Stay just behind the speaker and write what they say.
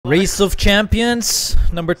Race of Champions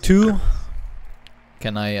number 2.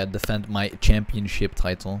 Can I defend my championship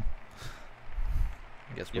title?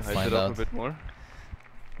 I guess we'll find out. A bit more.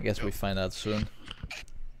 I guess we find out soon.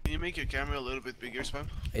 Can you make your camera a little bit bigger, Spam?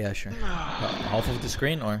 Yeah, sure. Half of the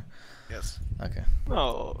screen or? Yes. Okay.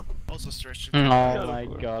 No. Also stretch it. Oh my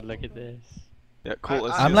god, look at this. Yeah,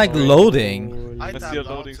 cool. I'm like loading. I Let's tapped see out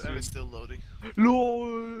a loading and it's still loading.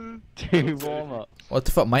 LOL. 2 warm-up. What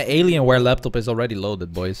the fuck? My Alienware laptop is already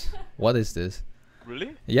loaded, boys. What is this?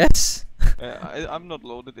 Really? Yes. I'm not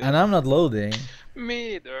loaded in. And I'm not loading.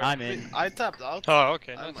 Me either. I'm in. I tapped out. Oh,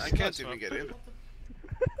 okay. I can't even get in.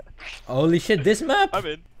 Holy shit, this map? I'm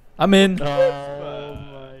in. I'm in. Oh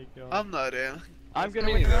my god. I'm not in. I'm gonna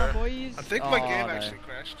Me win now, neither. boys. I think my Oh, game no. actually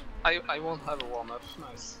crashed. I won't have a warm-up.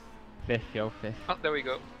 Nice. 5th, yo, 5th. Oh, there we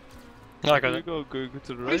go. I got it. Go to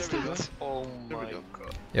the Who right. is that? Oh There we my go.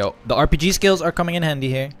 god. Yo, the RPG skills are coming in handy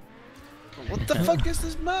here. What the fuck is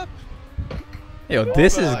this map? Yo,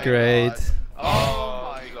 this is my great. God.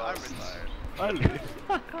 Oh my god, I'm retired.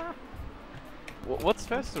 I leave. What's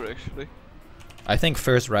faster actually? I think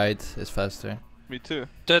first right is faster. Me too.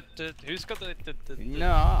 Who's got the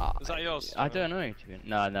No, Is that yours? I don't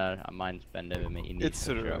know. No, mine's bend over me. It's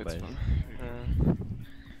the right. It's boys. fine.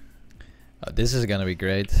 This is gonna be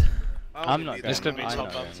great. I'm not This going could be I'm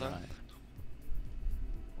top not answer. going right.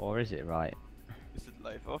 Or is it right? Is it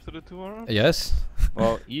live after the 2 hour? Yes.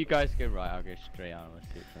 Well, you guys go right, I'll go straight on. Let's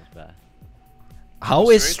see which one's better. How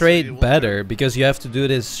Go is straight, so you straight won't better? Because you have to do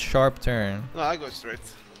this sharp turn. No, I go straight.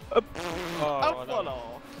 Oh,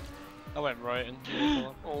 Follow. I went right and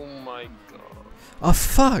oh my god. Oh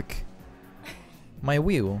fuck! My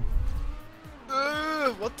wheel.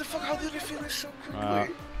 What the fuck? How did I finish so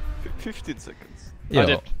quickly? 15 seconds. Yo. I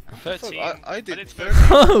did Fuck, 13. I did 30.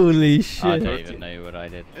 Holy I shit! don't even know what I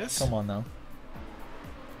did. Yes. Come on now.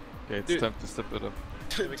 Okay, it's Dude. time to step it up.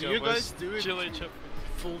 Do you guys do it Chili chip.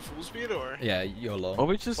 full speed or? Yeah, YOLO. Oh,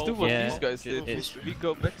 we just do what Yeah. these guys did. It's- We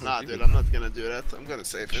go back. Nah, dude, I'm not gonna do that. I'm gonna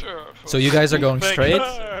save it. Sure. So you guys are going Big straight?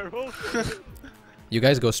 car. You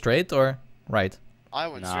guys go straight or right? I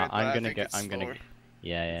went Nah, straight, but I'm I gonna think go- it's I'm gonna slower.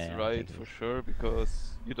 Yeah. It's right for sure because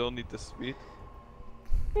you don't need the speed.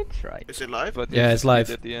 It's right. Is it live? But Yeah, you it's speed live.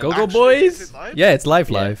 at the end. Go Actually, boys! is it live? Yeah, it's live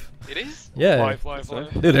Yeah. live. It is? Yeah.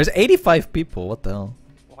 Live. Dude, there's 85 people. What the hell?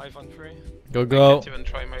 Live on 3. Go I go. can't even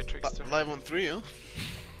try my tricks too. Live on 3, huh?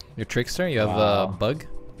 You're trickster. You have a Wow. bug.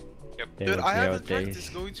 They Dude, were I the haven't old days.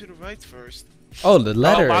 practiced going to the right first. Oh, the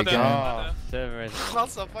ladder ladder. again. Oh, server is. What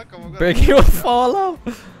the fuck? Oh my god. Breaking will fall off.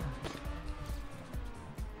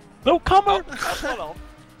 No, come on!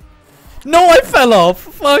 No, I fell off.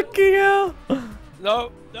 Fucking hell.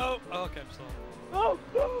 No. Oh, okay, I'm still. No,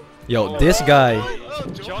 no. Yo, this guy. Oh,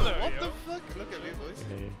 John, Jono, what yo. the fuck? Look at me, boys.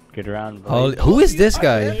 Good round, boys. Holy, who is this I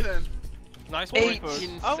guy? didn't. Nice one. 18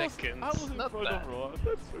 I was seconds. in Not front bad. of Roa,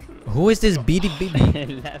 that's for sure. Who is this beady baby?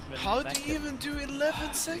 11 How do seconds. you even do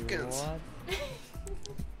 11 seconds? What?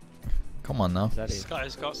 Come on now. Is that This it?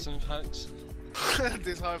 guy's got some hacks.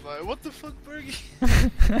 This high five. What the fuck, Bergie?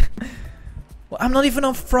 Well, I'm not even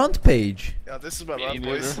on front page. Yeah, this is my Me bad,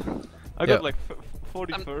 boys. I Yeah. got like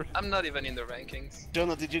 41st. I'm not even in the rankings.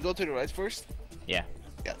 Jonah, did you go to the right first? Yeah.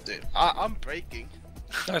 Yeah, dude. I'm breaking.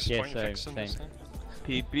 Nice Yeah, point same, fixing this same.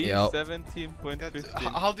 thing. PB Yo. 17.15.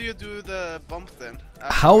 How do you do the bump then?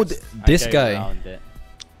 How Afterwards? this I go guy? around it.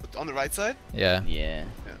 On the right side? Yeah. Yeah.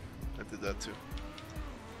 I did that too.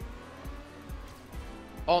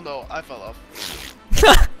 Oh no, I fell off.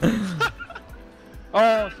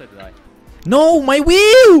 Oh, so did I. No, my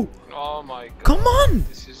wheel! Oh my god. Come on!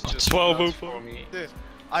 This is just 12 nuts for for me. Dude,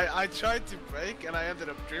 I tried to brake and I ended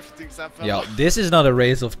up drifting, so I fell Yo, off. this is not a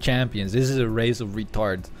race of champions. This is a race of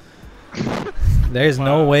retard. There's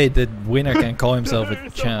no way the winner can call himself a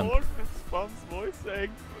champ. Spam's voice saying,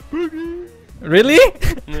 Boogie! Really?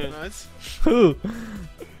 Nice. Who?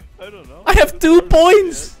 I don't know. I have 2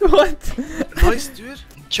 points! What? Nice, dude.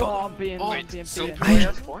 Champion, Oh, champion, So champion. do I- I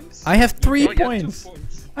have points? I have 3 Oh, you have 2 points.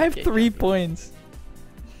 points. I have Yeah, 3 champion. points.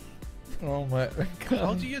 Oh my How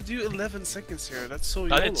god. do you do 11 seconds here? That's so I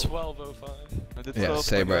YOLO. did 12:05. I did Yeah, 12.99.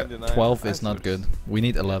 Saber. 12 is not Answers. good. We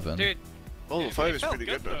need 11. Dude, Oh, it 5 is felt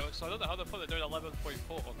pretty good, though. So I don't know how the fuck they're doing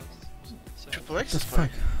 11.4 on this. Insane. Triple X The is fuck? fine.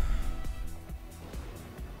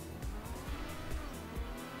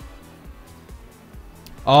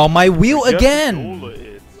 Oh, my wheel You have to again! YOLO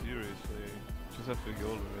it, seriously. Just have to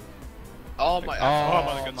YOLO it. Oh my, Oh, I'm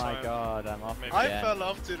on a Oh good my time. god, I'm off Maybe. I again. fell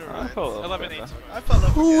off to the I right. fell off 11 kinda. 8. I fell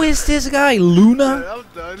off Who again. is this guy? Yeah, Luna? I'm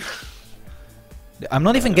done. I'm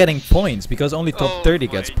not even getting points because only top Oh 30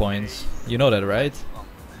 my gets points. You know that, right?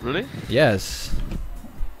 Really? Yes.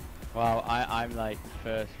 Well, I'm like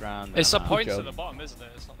first round. It's a and I'm point out. at the bottom, isn't it?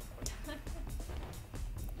 It's not the point.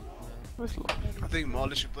 I think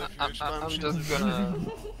Molly should play for you. I'm just gonna.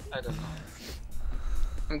 I don't know.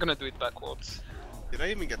 I'm gonna do it backwards. Did I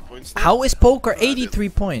even get points now? How is poker I did. 83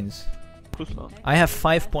 points? I have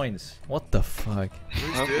 5 points. What the fuck?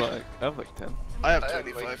 I have like 10. I have I have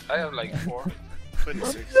 25. like, I have like 4.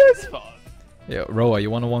 26. That's fine. Yeah, Roa, you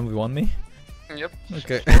wanna 1v1 me? Yep.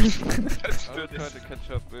 Okay. Let's I'll do try this. to catch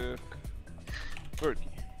up with Birdie.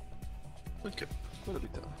 Okay. Gonna be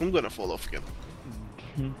tough. I'm gonna fall off again.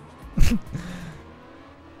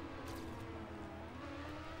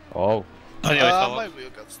 Oh. My wheel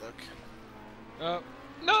got stuck. No!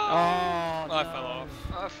 Oh, I fell off.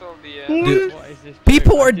 I fell the Dude, What is this?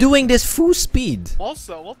 people joke? are I just- doing this full speed.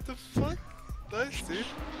 Also, what the fuck? Nice, dude.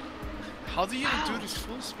 How do you do this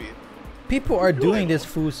full speed? People are doing this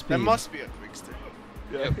full There speed. must be a quick step.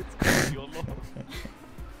 Yeah, it's called YOLO.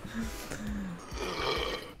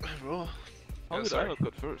 Bro. How Yeah, did sorry. I not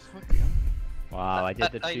got first? Fuck yeah. Wow, I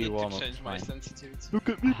did the I need 2 to warm-ups. change my fine. sensitivity. Look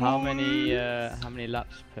at me. How many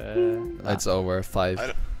laps per? It's over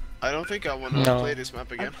 5. I don't think I wanna No. play this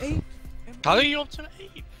map again. How are you up to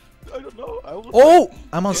 8? I don't know. I was Oh!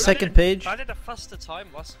 I'm on second page. I did a faster time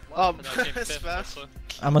last Oh, and I came that's 5th, fast. so.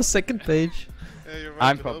 I'm on second page. Yeah, you're right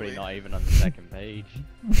I'm below probably me. not even on the second page.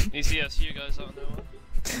 Easy as you guys don't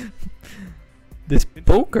know. This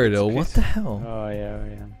poker though, what the hell? Oh yeah, oh,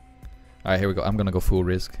 yeah. Alright, here we go. I'm gonna go full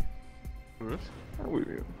risk. first. How will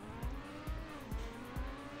you?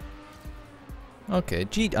 Okay,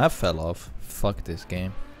 gee, I fell off. Fuck this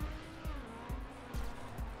game.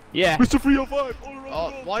 Yeah. Mr. 305 all around.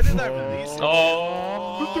 Oh, why did I release it?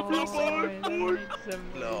 Oh, Mr. 305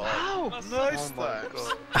 boy. No. How? Nice Oh my times.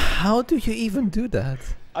 God. How do you even do that?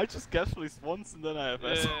 I just casually once and then I have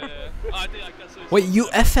S. I guess it was Wait, you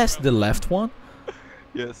the left FS the round. left one?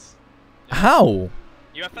 Yes. How?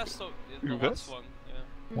 You FS the You last FS? one, yeah.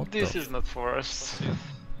 What This the is not for us.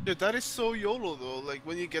 Dude, that is so YOLO though. Like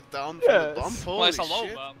when you get down from Yes. the bump, Well, holy it's a low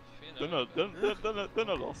shit. map, you know. Then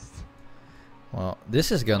I lost. Well,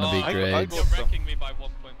 this is gonna be I great. You're wrecking me by 1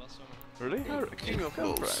 point, Massimo. Really? King of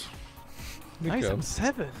Bulls. Nice, Good I'm job.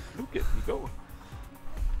 7. Look at me go.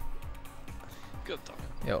 Good dog.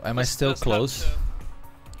 Yo, am I still close?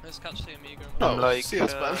 Let's catch the Amigo. Oh, like,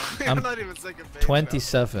 CS man. You're I'm not even second page.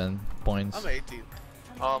 27 points. I'm 18.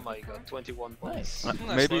 Oh my god, 21 points. Nice.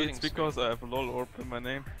 Nice Maybe loading it's because I have a LOL orb in my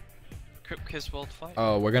name. Crypt Kiss World Fight.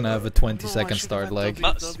 Oh, we're gonna have a 20 No, I second should've start had leg.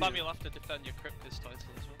 W. Spam, you'll have to defend your Crypt Kiss title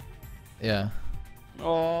as well. Yeah.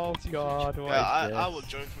 Oh god, what Yeah, is I this? will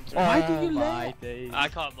join from Oh, two. Why do you my lag? days. I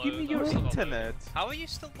can't load. Give me your I'm still not internet. loading. How are you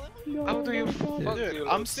still loading? No, How do you no, fuck no. Dude, you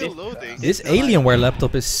I'm load still this? loading. This Alienware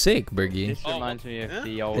laptop is sick, Bergie. This Oh, reminds me of yeah?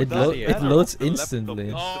 the old. It Gladiator. loads The laptop instantly.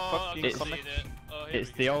 is- Oh, fucking I It's- can see it. Oh, here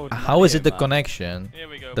It's we the go. old. How is it the Gladiator map. connection? Here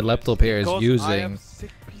we go. The boys. laptop here is Because I using. have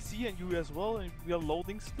sick PC and you as well, and we are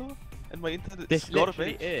loading stuff, and my internet This is God of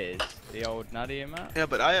literally age. is the old Nadia map. Yeah,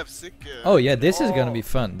 but I have sick. Oh yeah, this is gonna Oh. be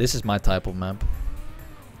fun. This is my type of map.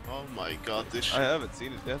 Oh my god, this I shit. haven't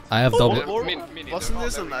seen it yet. I have Oh, double. or- Me neither. wasn't Oh,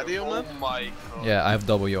 this there a we go. Nadio map? Oh my god. Yeah, I have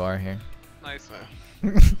WR here. Nice.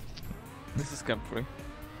 This is camp free.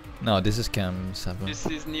 No, this is cam 7. This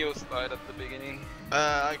is Neo's died at the beginning.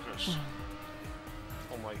 I crushed.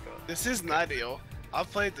 Oh my god. This is Nadio. I've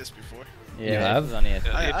played this before. Yeah, have? this is on ESPN.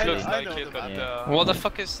 Yeah, I it looks know like the it, but map. What the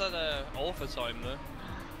fuck is that overtime though?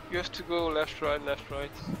 you have to go left, right, left,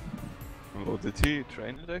 right. Oh, did he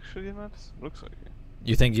train it actually in maps? Looks like it.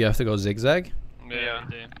 You think you have to go zigzag? Yeah. you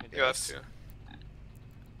do, you do. You have to.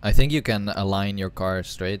 I think you can align your car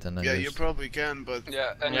straight and then Yeah, you just, probably can, but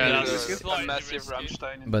Yeah, and Yeah, you that's need a slightly massive risky.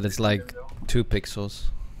 Rammstein. in but the it's like middle. 2 pixels.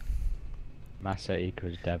 Massa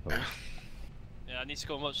equals devil. Yeah, I need to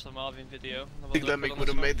go and watch the Marvin video. I think Lemic would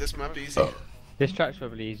have made this map easy. This track's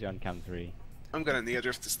probably easy on cam 3. I'm gonna Neo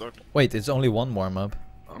drift to start. Wait, it's only one warm up.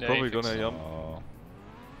 I'm Yeah, probably you fix gonna it. yum. Oh,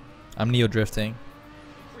 I'm neo drifting.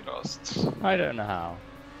 We lost. I don't know how.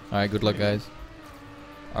 Alright, good luck, guys.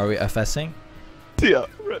 Are we FSing? Yeah,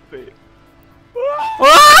 red bait.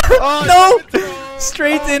 No!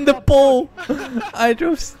 Straight in the pole! I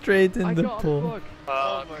drove straight in the pole.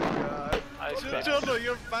 Oh my god. I Jono,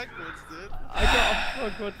 you're backwards, dude. I got a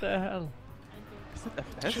fuck, what the hell? Is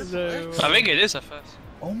it FS? I think it is a first.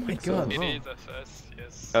 Oh my so. god. It is FS,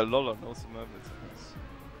 yes. Lola knows the map. It's FS.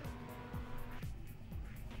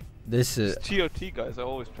 This is TOT guys, I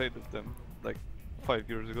always played with them like 5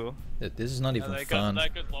 years ago. this is not even They're fun.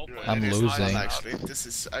 good low You're play. right, I'm it is losing. fun, actually, this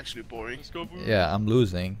is actually boring. Let's go, boys. Yeah, I'm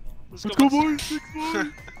losing. Let's Let's go, go boys. boys, 6 boys!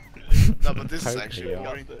 No, but this is Totally, actually yeah.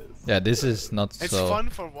 boring. Yeah, this is not It's so. fun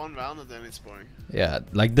for one round and then it's boring. Yeah,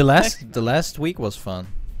 like the last week was fun.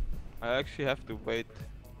 I actually have to wait.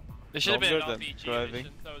 There should have been an Longer than RPG driving.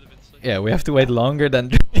 edition. That would have been sick. Yeah, we have to wait longer than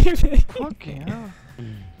driving. Fucking hell.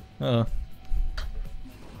 Oh.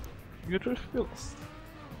 You just feels.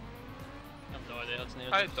 I have no idea how to nail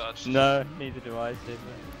I it. dodged. No, neither do I, Saber.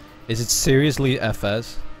 Is it seriously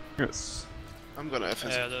FS? Yes. I'm gonna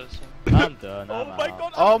FS. Yeah, there's. I'm done. I'm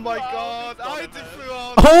out. Oh my god, I threw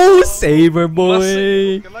out. Oh, Saber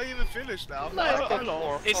boy! Can I even finish now?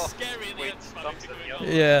 It's scary in the end. Starting to go on.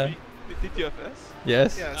 Yeah. Did you FS?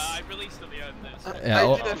 Yes. Yes. I released at the end. There's. Yeah. I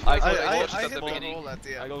oh, didn't. I watched at hit the the beginning. roll at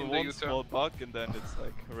the I end. got in the one U-turn. small bug and then it's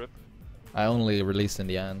like rip. I only released in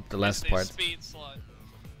the end, the last It's part. Speed slide.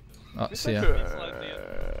 Oh, see ya. Speed slide at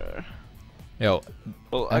the end. Yo,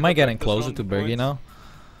 Well, am I got getting this closer round to of Bergie points. now?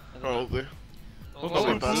 Probably. Oh,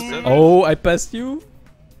 Probably past it. Oh, I passed you?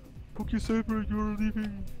 Fuck you, Saber, you're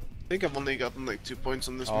leaving. I think I've only gotten like 2 points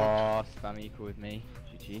on this one. Oh, spam equal with me.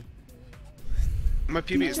 GG. My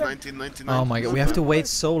PB is 1999. Oh my god, we have to wait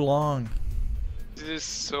so long. This is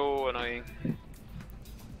so annoying.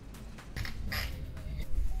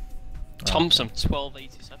 Thompson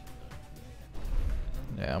 1287.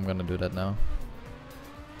 Yeah, I'm gonna do that now.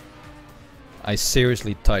 I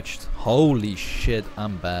seriously touched. Holy shit,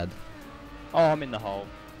 I'm bad. Oh, I'm in the hole.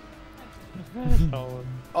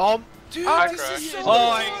 Dude, I this crashed. is so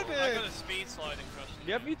Oh, I retarded. got a speed slide and crushed.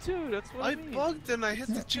 Yeah, me too, that's what I I mean. bugged and I hit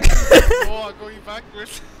the chicken. Oh, I'm going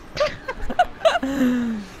backwards. Try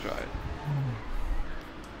it.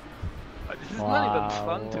 This is not even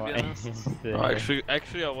fun, to be honest. Oh,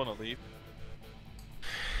 actually I wanna leave.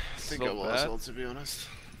 I think So I will bad. as well, to be honest.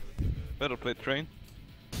 Better play train.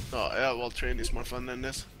 Oh yeah, well, train is more fun than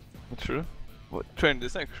this. True. What train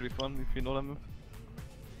is actually fun if you know what I mean.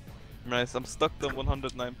 Nice, I'm stuck on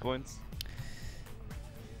 109 points.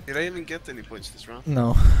 Did I even get any points this round?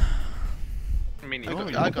 No. Me I neither.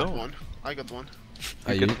 got, you I got don't. one. I got one.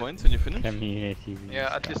 Are You get you? points when you finish? Community.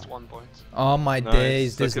 Yeah, at least 1 point. Oh my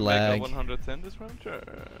days, So I this can make a lag. 110 this round? Sure.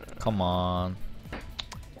 Come on.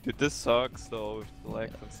 Dude, this sucks though with the lag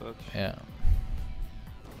and such. Yeah.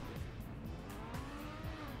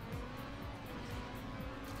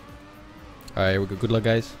 Alright, we go. Good luck,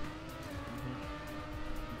 guys.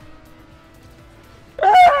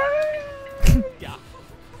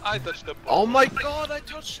 I touched the Oh my god, I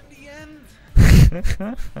touched in the end!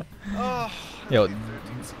 Oh, Yo.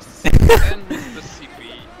 1366. and the CP.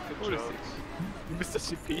 Good job. Mr.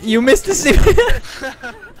 CP. You missed the sim.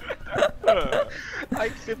 I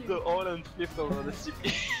clipped the all and flipped over the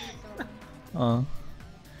CP.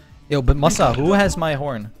 Yo, but Masa, who has my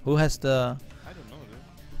horn? Who has the... I don't know, dude.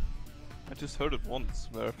 I just heard it once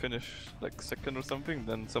where I finished like second or something,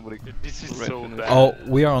 then somebody. This is ran so finished. bad. Oh,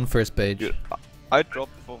 we are on first page. Dude, I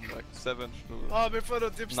dropped from like 7 to Oh, before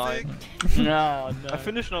the dipstick. 9. No, no. I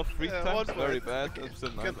finished now 3 Yeah, times, one very point. bad. Okay, I'm still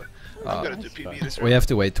good. 9. I'm gonna Uh, do that's PB fine. this round. we have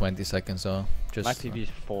to wait 20 seconds, so just... My PB is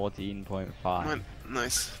 14.5. Mine,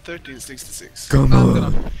 nice. 1366. Come I'm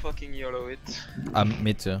gonna fucking YOLO it.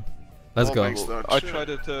 Me too. Let's Oh go. my God. I Sure. tried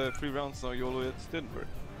it 3 rounds now, YOLO, it didn't work.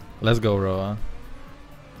 Let's go, Roa.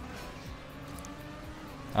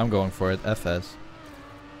 I'm going for it. FS.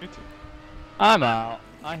 Me too. I'm out.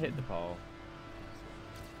 I hit the pole.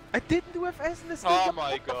 I didn't do FS in this Oh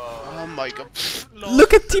my god. Oh my god.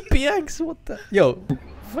 Look at TPX. What the? Yo,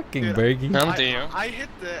 fucking Dude, Bergie. I hit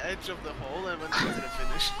the edge of the hole and went into the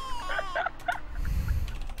finish.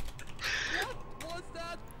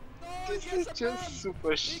 This is just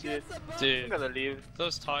super shit. I'm Dude, gonna leave.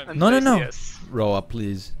 those times. And No, no, say no. Yes. Roa,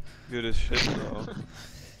 please. Good as shit though.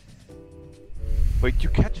 Wait, you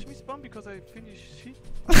catch me spawn because I finished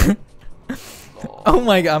shit? Oh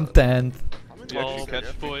my god, I'm 10th. You actually Well, catch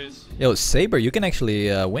me? boys. Yo, Saber, you can actually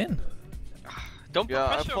win. Don't put Yeah,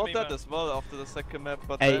 I pressure on thought me, that man. as well after the second map,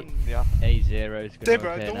 but Hey. then, yeah. A0 is gonna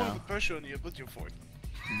Debra, I appear don't want now. to put pressure on you, but you're fourth.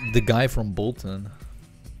 The guy from Bolton.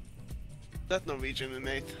 That Norwegian in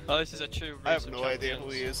 8th. Oh, this is a true I have race of no idea who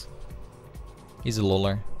he champions. is. He's a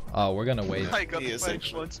loller. Oh, we're gonna wait. I got He is 5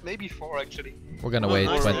 actually. points, maybe 4 actually. We're gonna Oh, wait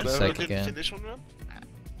nice. 20 You You seconds didn't again. finish one round?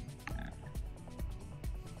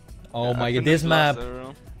 Oh Yeah, my I god, this finished last map.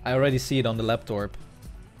 arrow. I already see it on the laptop.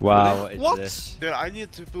 Wow, what is What? this? Dude, I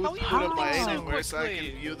need to put, How you put up my loading so Alienware so I quickly?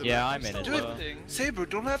 can view the Yeah, map. I'm in it. Dude, well. Saber,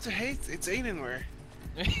 don't have to hate. It's Alienware.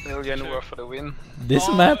 Alienware for the win. This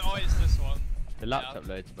oh, map? Oh, it's this one. The laptop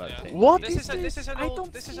loads about Yeah. to take. What This is an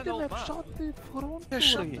old. This is an old map. Yeah,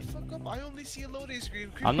 shut the fuck up. I only see a loading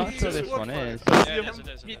screen. I'm not Creepy sure is this what one for? is. Yeah, it is, it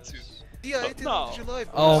is, Me it too. is. Yeah, it No. is July.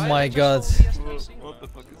 Oh I my just god. loaded What the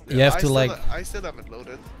fuck is You that? have I to still- like... I still haven't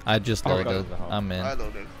loaded. I just Oh, loaded. God. I'm in. I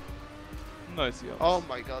loaded. Nice, yeah. Oh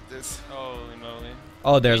my god, this. Holy moly.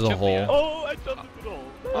 Oh, there's a He took me hole. out. Oh, I jumped into the hole.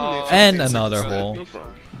 Oh, And 15 another seconds. hole. No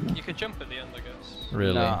problem. You can jump at the end, I guess.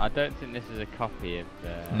 Really? No, I don't think this is a copy of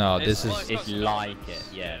the... No, It's this is. like- It's not like Scarlet's.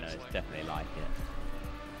 it. Yeah, no, it's it's like- definitely like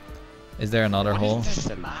it. Is there another hole? It's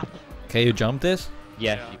a map. Can you jump this?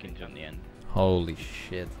 Yes, Yeah. you can jump the end. Holy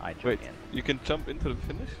shit. I jump Wait, the end. you can jump into the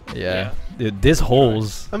finish? Yeah. Dude, this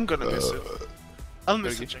holes. I'm gonna miss it. I'll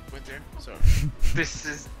miss the Okay. checkpoint here. Sorry. This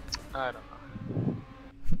is. I don't know.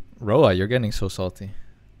 Roa, you're getting so salty.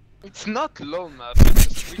 It's not low map, it's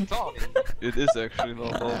just retarded. It is actually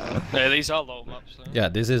not low. Yeah, these are low maps. Though. Yeah,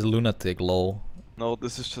 this is lunatic, lol. No,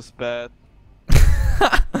 this is just bad.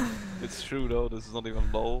 It's true though, this is not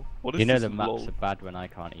even low. What is You know this the in maps low? are bad when I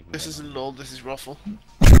can't even. This win. isn't LOL, this is Ruffle.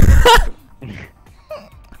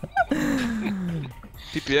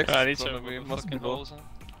 TPX I need is to probably must be fucking low. holes.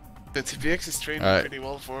 The TPX is training Alright. pretty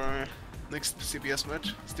well for next CBS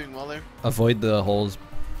match. He's doing well there. Avoid the holes.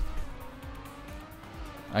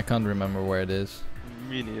 I can't remember where it is.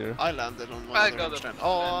 Me neither. I landed on one I of the got a stand.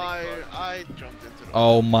 Oh, landing I jumped into the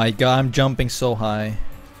Oh my god, I'm jumping so high.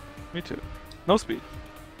 Me too. No speed.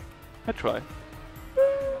 I try.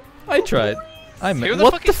 I tried. I Who made. the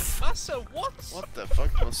What fuck the is f? Massa? What? What the fuck,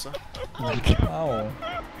 Mossa? Ow.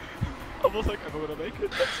 I was like, I'm gonna make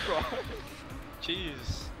it, let's try.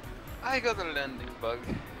 Jeez. I got a landing bug.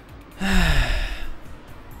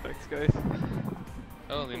 Thanks guys.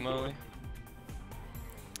 Holy moly.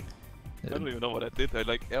 I don't even know what I did. I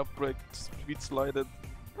like air braked, speed slided,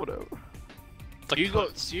 whatever. It's like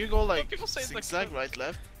You go like people say it's like zigzag close. right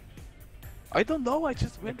left. I don't know, I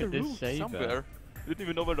just went the Look at this route saber. somewhere. Didn't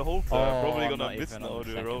even know where the holes Oh, are. Probably I'm gonna not miss even now on the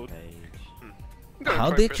the second road. page. I'm gonna How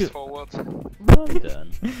try did press you- forward. Well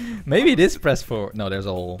done. Maybe this press forward. No, there's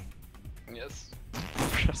a hole. Yes.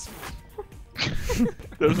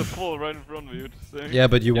 There's a pole right in front of you. Just saying. Yeah,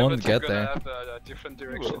 but you Yeah, won't but you're get gonna there. have a different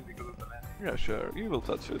direction will. because of the landing. Yeah, sure. You will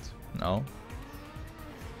touch it. No.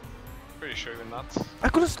 Pretty sure you're not. I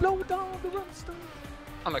could have slowed down the run stuff.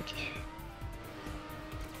 Unlucky.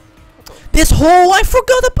 This hole, I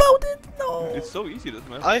forgot about it. No. It's so easy, this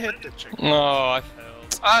map. I hit the checkpoint. No, I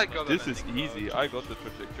failed. I got a This is landing easy. bug. I got the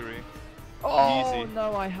trajectory. Oh Easy.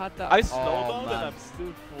 no, I had that. I slowed oh, down man. and I'm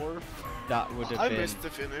still fourth. That would have I been. missed the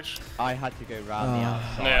finish. I had to go round the Ah.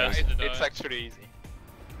 outside. Yeah, It, so did it's I. actually easy.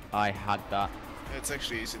 I had that. It's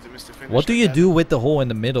actually easy to miss the finish. What do like you that. do with the hole in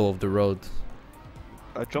the middle of the road?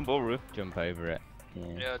 I jump over it. Jump over it. Yeah.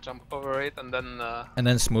 Yeah, jump over it and then And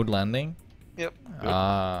then smooth landing? Yep.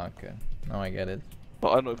 Ah, okay. Now I get it.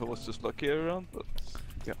 Well, I don't know if I was just lucky around, but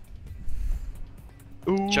yeah.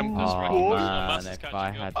 Ooh, Jump this right. Oh Oh, man, Mass is if catching I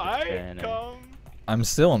up. had to I turn it. come. I'm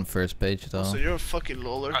still on first page though. So you're a fucking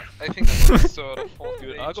loler. I think I'm also the fourth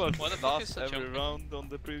Dude, page. I got Why the fuck is last the every jumping? round on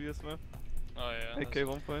the previous map. Oh yeah. AK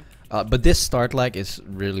 1 point. But this start lag is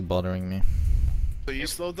really bothering me. So you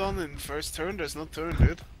slow down in first turn, there's no turn,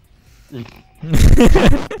 dude.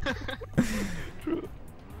 True.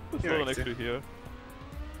 There's You're no one right, actually here.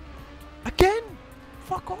 Again?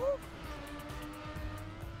 Fuck off.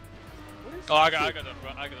 Oh, I gotta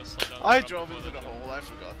slow down. I the drove ramp into the before hole, I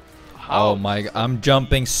forgot. Oh my god, I'm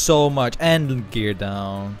jumping so much and gear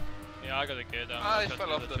down. Yeah, I gotta gear down. I tried to fell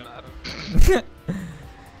do off the jump. map.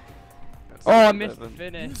 Oh, I missed the 11.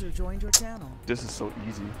 finish. User joined your channel. This is so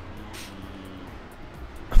easy.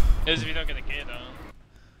 Is if you don't get a gear down.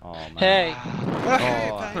 Oh man. Hey.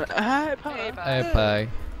 Oh, Hey, Pi.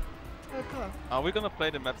 Are we gonna play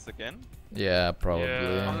the maps again? Yeah, probably.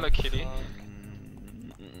 Yeah. Unlucky.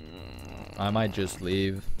 I might just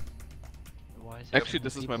leave. Actually,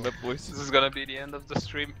 this is my map, boys. This is gonna be the end of the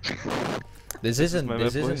stream. This is isn't my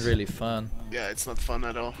this map, isn't boys. really fun. Yeah, it's not fun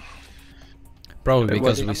at all. Probably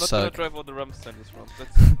because I'm we not gonna suck. drive all the ramps in this round.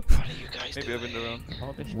 Let's What are you guys maybe I win the round.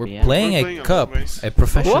 oh, this should be We're it. playing We're a playing a cup, road race. a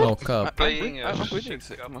professional cup. Playing I'm a winning,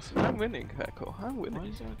 shit cup. I'm winning, Hako. I'm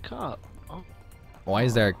winning. Cup. Why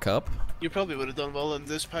is there a cup? You probably would have done well in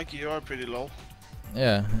this pack, you are pretty low.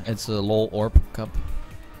 Yeah, it's a lol orb cup.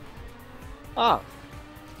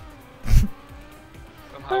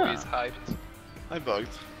 Somehow he's hyped. I bugged.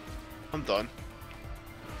 I'm done.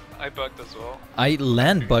 I bugged as well. I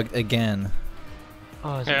land bugged again.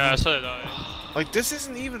 Yeah, so did I. Like, this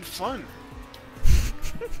isn't even fun.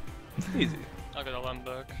 Easy. I got a land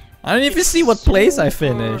back. I don't even see what place I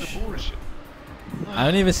finish. Bullshit. I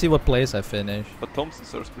don't even see what place I finish. But Thompson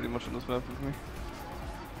starts pretty much on this map with me.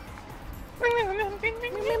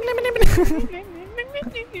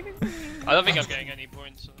 I don't think I'm getting any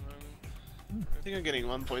points. I think I'm getting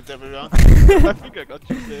 1 point every round. I think I got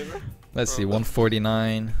you, Saber. Let's see,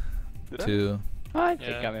 149 Did I? to I think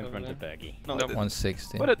Yeah, I'm in front of probably. Bergie. No, I Nope. didn't.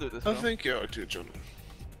 160. What did I do this I round? think you are too, John.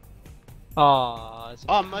 Ah,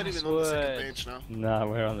 Oh, I'm not even on the second page now. No,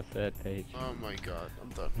 we're on the third page. Oh my god, I'm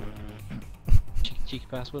done. cheeky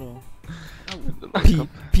pass, what all?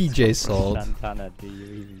 PJ Salt. Santana, do you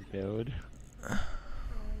even build?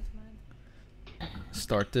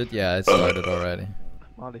 Started? Yeah, it started already.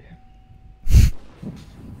 Mali.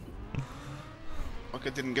 Okay,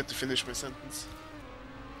 I didn't get to finish my sentence.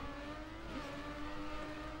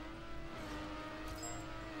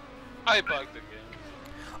 I bugged again.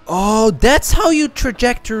 Oh, that's how you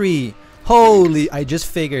trajectory. Holy, I just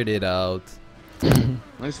figured it out.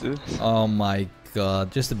 Nice, dude. Oh my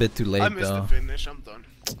god, just a bit too I late missed the though. finish, I'm done.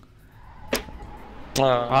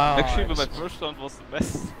 Actually, but my first round was the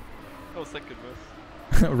best. No, second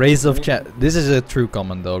best. Race of This is a true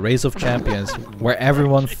comment though. Race of Champions, where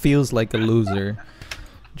everyone feels like a loser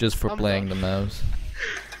just for I'm playing the done. mouse.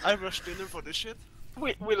 I rushed in for this shit.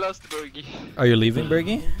 We lost Bergie. Are you leaving,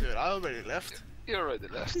 Bergie? Dude, I already left. You already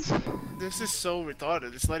left. This is so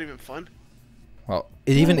retarded, it's not even fun. Well,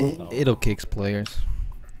 it even it'll kicks players.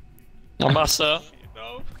 Massa.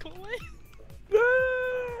 No, go away.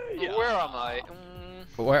 Where am I?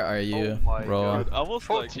 Where are you, Oh my Roa? Dude, I was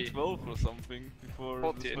 40. like 12 or something before.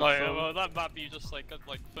 40. this Oh was yeah, so- well that map you just like got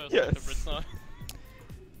like first Yes. like every time.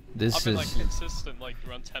 I've This been like is, consistent like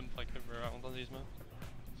around 10 like every round on these maps.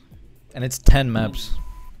 and it's 10 maps.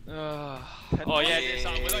 Oh yeah, it is.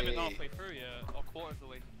 We're not even halfway through yet, or quarter of the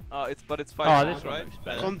way. but it's Oh, 5 this rounds, one right? looks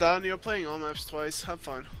better. Calm down, you're playing all maps twice, have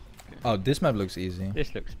fun. Oh, this map looks easy.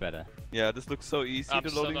 This looks better. Yeah, this looks so easy, the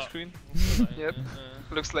loading screen. Yep.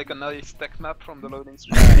 Uh, Looks like a nice stack map from the loading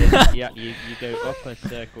screen. Yeah, you go up a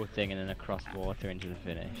circle thing and then across water into the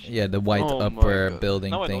finish. Yeah, the white Oh my upper God.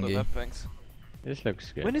 building Now I know the thingy. map, thanks. This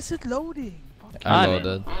looks good. When is it loading? I I'm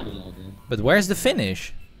loaded. But where's the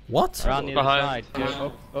finish? What? Around the other Behind. side,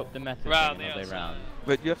 go up the method Round thing the all the way outside. round.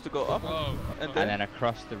 Wait, you have to go up oh, and And then... then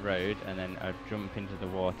across the road and then jump into the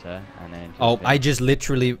water and then into Oh, the I finish. just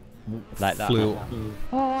literally Like that. flew.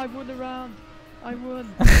 Oh, I won the round! I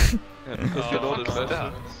won! Yeah, because you Oh, loaded What's faster.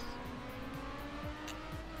 that?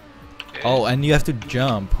 Oh, and you have to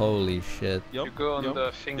jump. Holy shit. Yup, You go on yup, the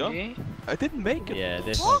yup. thingy. I didn't make it. Yeah,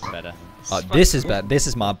 this one's better. Oh, this is bad. This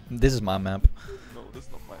is my map. No, this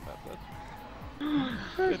is not my map,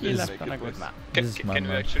 You didn't left make on it, a good boys. map. This is my Can we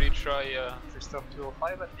map. actually try Christoph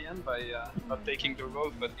 205 at the end by not taking the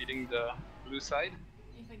road but hitting the blue side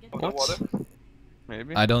of the What? water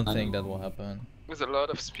Maybe. I don't think that will happen. with a lot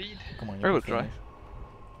of speed? Come on, I you will can try. finish.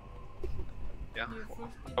 Yeah.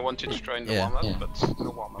 I wanted to try in the Yeah. warm-up, but no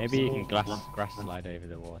warm-up. Maybe you can grass slide over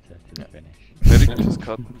the water to the finish. Maybe you can just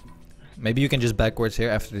cut. Maybe you can just backwards here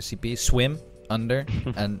after the CP, swim under,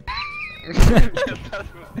 and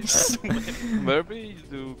Maybe you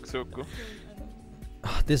do circle.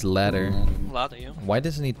 Ah, this ladder. ladder, yeah. Why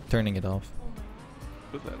isn't he turning it off?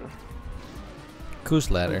 Good ladder. Whose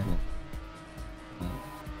ladder?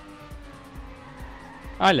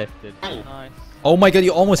 I lifted. Nice. Oh my god,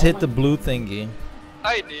 you almost hit the blue thingy.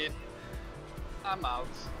 I did. I'm out.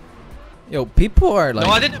 Yo, people are like.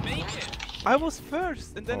 No, I didn't make it. I was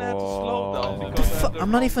first, and then I had to slow down. Oh. What because the I fuck? had the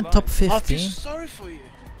I'm not wrong even line. top I feel 50. sorry for you.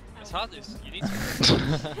 It's hard. You need to.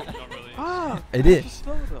 Not really. Ah, It I is. had to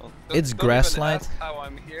slow down. It's Don't grass even slide. ask how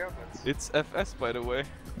I'm here, but It's FS, by the way.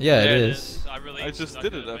 Yeah, it is. I really. I just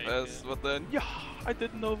did it FS, but then yeah, I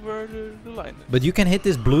didn't know where the line is. But you can hit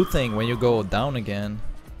this blue thing when you go down again.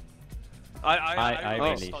 I Oh,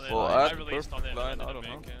 released on it. well, I that's released on perfect it. line, I I didn't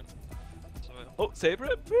don't make it. So, Oh, Saber!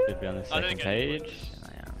 Should be on the I second didn't get page.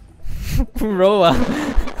 it. Roa,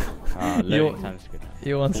 Oh, You- loading time's good.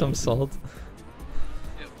 you want some salt?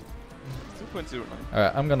 2.09.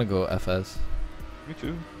 Alright, I'm gonna go FS. Me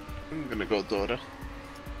too. I'm gonna go Dora.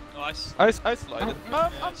 Nice. I slide it. Oh my!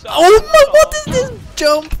 What is this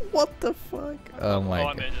jump? What the fuck? Oh my I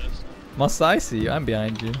god. made it. Must I see you? I'm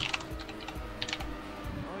behind you. Oh,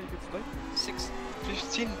 you can slide. 6,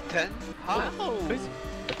 15, 10. Please.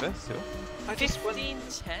 FS, yo. 15,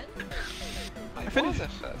 10? I finished. was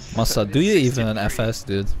FS. Massa, do you even an FS,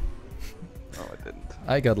 dude? No, I didn't.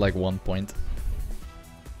 I got like 1 point.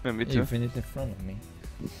 Yeah, me You too. finished in front of me.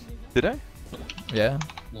 Did I? Yeah.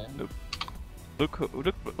 Look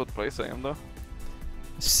what place I am though.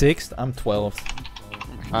 6th, I'm 12th.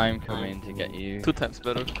 I'm coming to get you. 2 times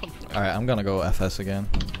better. Alright, I'm gonna go FS again.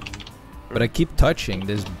 But I keep touching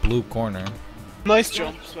this blue corner. Nice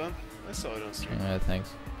jump, Sven. I saw it on stream. Yeah, thanks.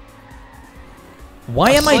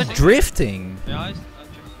 Why am I drifting? Yeah, I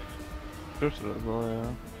First as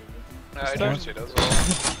well, yeah. I dropped it as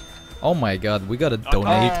well. Oh my god, we gotta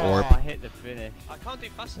donate Oh, orb. I hit the finish. I can't do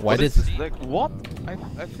fast. Why But did- it's like what?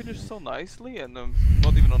 I finished so nicely and I'm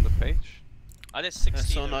not even on the page. I did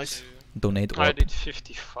 16. so or nice. two. Donate I orb. did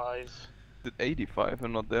 55. Did 85,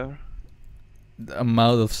 I'm not there. The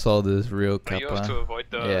amount of salt is real, But you have to Kappa. avoid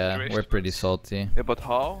the Yeah, drift. we're pretty salty. Yeah, but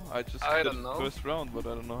how? I just I did don't it know. first round, but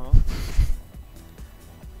I don't know how.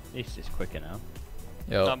 At least it's quicker now.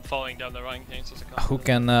 Yo, I'm falling down the rankings as a who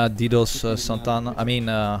can DDoS Santana? I mean,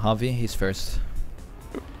 Javi, he's first.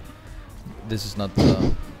 This is not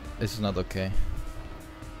okay.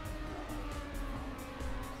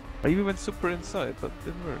 I even went super inside, but it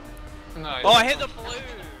didn't work. No, Oh, I hit the blue!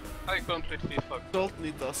 I completely fucked. Don't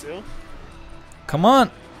need us, yo. Come on!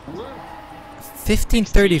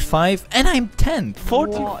 1535 and I'm 10th!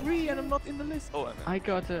 43 and I'm not in the list. Oh, I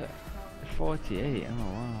got a 48. Oh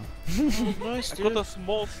wow. Nice, I dude. got a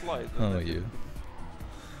small slide. and Oh, I you.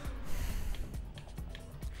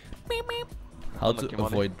 did. How Unlucky, to Molly.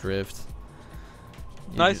 avoid drift.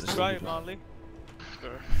 You Nice just- try, Marley.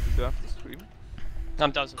 Sure. Did you have to stream?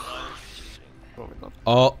 I'm down to 9. Probably not.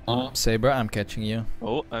 Oh, Saber, I'm catching you.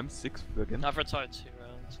 Oh, I'm 6th again. I've retired 2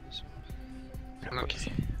 rounds.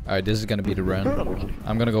 Okay. Alright, this is gonna be the run.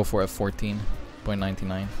 I'm gonna go for a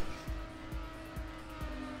 14.99.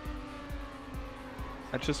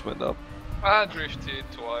 I just went up. I drifted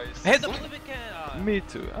twice. I hit the blue again! Me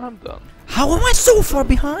too. I'm done. How am I so far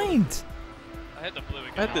behind? I hit the blue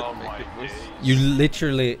I again. didn't make it worse. You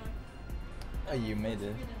literally... Oh, you made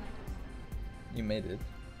it. You made it.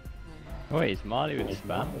 Wait, is Marley with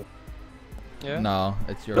spam? Yeah? No,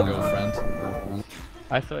 it's your girlfriend.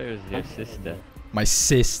 I thought it was your sister. My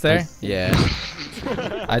sister? Yeah.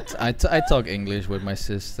 I talk English with my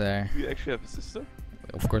sister. You actually have a sister?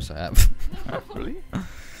 Of course I have. Really?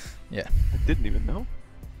 Yeah. I didn't even know.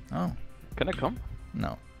 Oh, Can I come?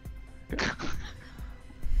 no.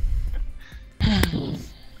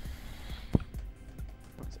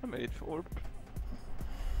 What's I made for?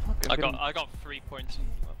 I got 3 points on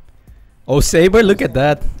that map. Oh, Saber, look at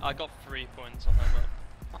that. I got 3 points on that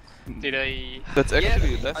map. Did I... That's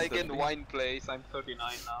actually Yes, that's I the get thing. wine place. I'm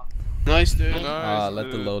 39 now. Nice, dude. Nice, let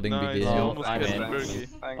the dude. loading Nice. begin. You Oh, almost I'm get in. Bergie.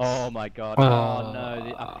 Thanks. Oh my god. Oh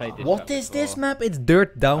no, I played this What trap is this before. map? It's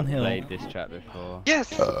dirt I downhill. played this trap before. Yes,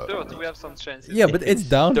 dude, we have some chances. Yeah, but it's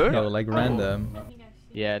downhill, like random.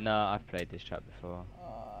 Yeah, no, I've played this trap before.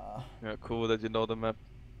 Yeah, cool that you know the map.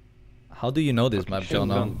 How do you know this map,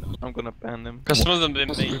 Jono? I'm gonna ban him. Because some of them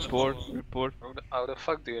didn't make Report, report. How the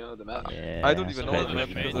fuck do you know the map? Yeah, I don't even know played the map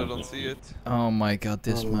with because me. I don't see it. Oh my god,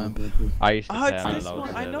 this map. I used to Ah, play it's on a this low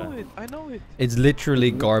one. I know server. it. I know it. It's literally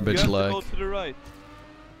You garbage have to go luck. to the right.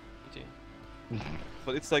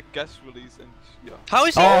 But it's like gas release and yeah. How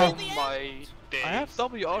is Oh it? my I have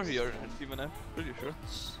days. WR here, Steven. I'm pretty sure.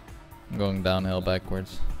 I'm going downhill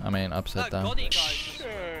backwards. I mean, upside That down. body guy Sure,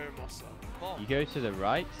 Massa. You go to the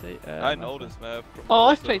right, see? I know this map. From Oh,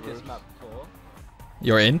 other I've played servers. this map before.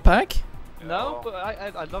 You're in pack? No, but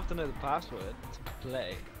I'd love to know the password to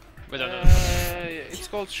play. We don't know. It's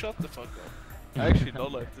called Shut the Fuck Up. I actually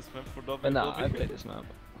don't like this map for But no, WWE. I played this map.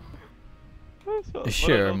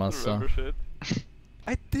 Sure, Massa.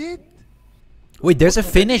 I did. Wait, there's a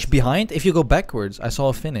finish behind? If you go backwards, I saw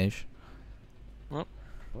a finish.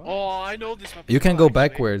 Oh, I know this map. You as can well, go actually.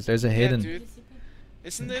 backwards. There's a Yeah, hidden. dude.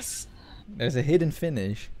 Isn't this? There's a hidden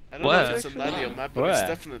finish. I don't know Where? if it's a Nadia map, but it's Where?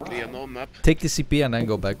 definitely a known map. Take the CP and then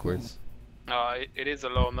go backwards. It is a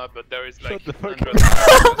low map, but there is like the fuck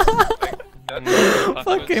 100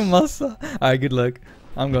 Fucking massa. Alright, good luck.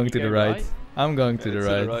 I'm going You to go the right. right? I'm going to the It's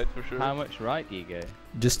right. right for sure. How much right do you go?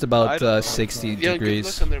 Just I about don't know. 60 Yeah, good luck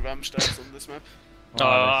degrees. on their RAM stats on this map. Oh,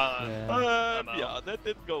 yeah. I'm out. Yeah, that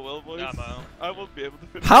didn't go well, boys. I'm out. I won't be able to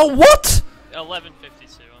finish. How? What?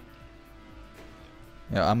 11:52.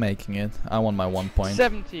 Yeah, I'm making it. I want my 1 point.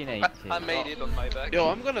 1780. I made it on my back. Yo,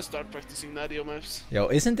 I'm gonna start practicing Nadia maps. Yo,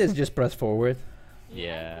 isn't this just press forward?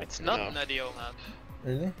 Yeah. It's not No. Nadio map.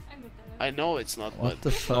 Really? I know it's not, What but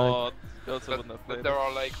the fuck? No, they also wouldn't have But played there it.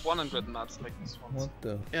 are like 100 maps like this one. What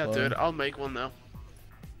the yeah, fuck? dude, I'll make one now.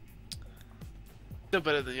 Still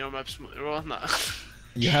better than your maps, well, nah.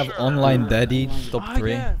 You have online daddy top Ah,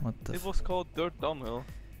 3. yeah. What the It was called Dirt Downhill.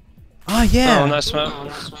 Ah, yeah. Oh, nice map.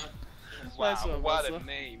 Wow, Nice one, what a Massa.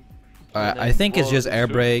 name. I think it's just air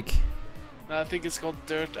brake. I think it's called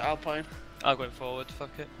Dirt Alpine. I'll go forward. Fuck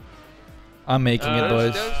it. I'm making it,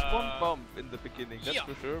 boys. There's one bump in the beginning, that's yeah.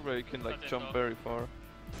 for sure, where you can I like didn't jump know. very far.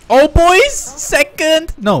 Oh, boys!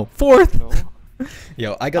 Second! No, fourth! No.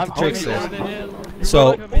 Yo, I got the coming tricks down there. the hill.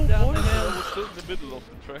 So, Coming down the I hill. was still in the middle of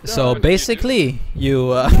the track. so basically,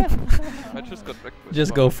 you I just got wrecked by just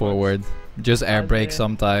five go points. forward. Just air brake Okay.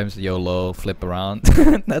 sometimes, YOLO, flip around.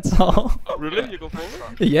 That's all. Really? You go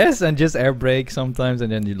forward? Yes, and just air brake sometimes,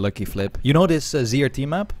 and then you lucky flip. You know this ZRT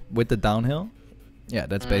map with the downhill? Yeah,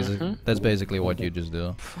 that's basically what you just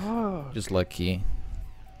do. Just lucky.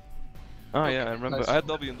 Oh yeah, I remember. nice. I had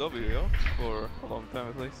W and W, yeah, for a long time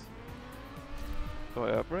at least. Do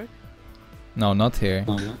I upgrade? No, not here.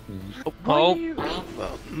 Oh,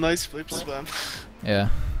 Well, nice flip spam. Yeah.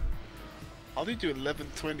 How do you do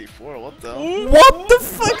 1124? What the hell? What the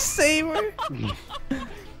fuck, Saber?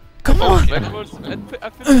 Come on! Backwards. I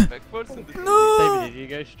finished backwards in the David, did you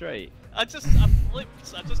go straight? I just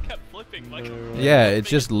flipped. I just kept flipping like. Yeah, it's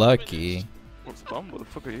just lucky. What's dumb? What the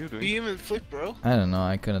fuck are you Do doing? you even flip, bro? I don't know,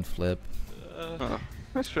 I couldn't flip.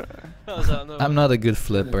 Let's try. How was that? No. I'm not a good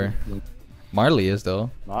flipper. Marley is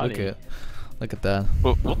though. Marley. Look at that.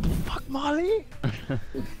 What the fuck, Molly?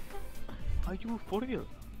 Are you for real?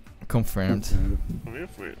 Confirmed. I'm here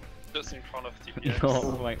for it. Just in front of TPX. Your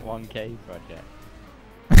like 1K project.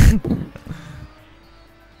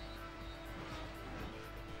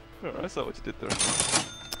 I saw what you did there.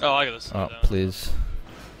 Oh, I gotta slow Oh, down. please.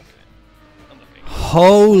 I'm looking.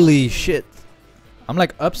 Holy shit. I'm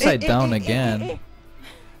like upside down again.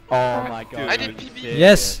 Oh my god. I are did you PB. serious?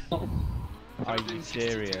 Yes. Are you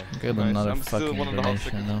serious? Get Nice, another I'm still fucking 1.5 donation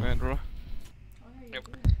seconds now. behind, bro.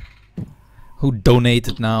 Who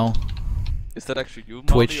donated now? Is that actually you,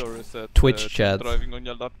 Twitch- Molly, or is that Twitch just chat. driving on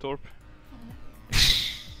your laptop?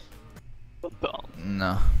 What the?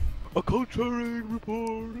 No. A contrary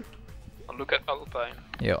report. Look at Alpine.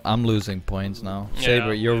 Yo, I'm losing points now. Yeah,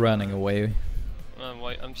 Saber, you're I'm running away.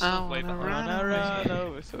 I'm still way behind.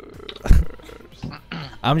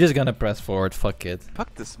 I'm just gonna press forward, fuck it.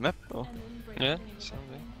 Fuck this map though. Yeah. Sounds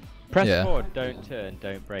Press Yeah. forward, don't turn,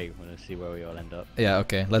 don't brake. Wanna see where we all end up. Yeah,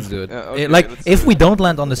 okay, let's do it. Yeah, okay, Like, let's if do we it. don't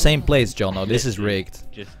land on the same place, Jono, this is rigged.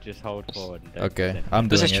 Just hold forward and don't Okay, turn. I'm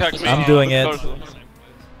This doing is it. checkmate. I'm doing it. Carson.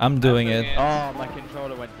 I'm doing it. Oh, my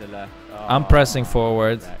controller went to the left. Oh, I'm pressing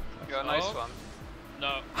forward. right. You got a nice Oh. one.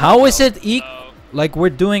 No. How is it equal? No. Like, we're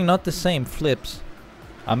doing not the same flips.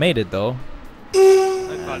 I made it though.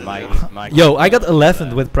 My Yo, I got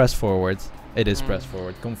 11th with press forward. It is press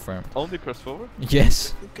forward, confirmed. Only press forward?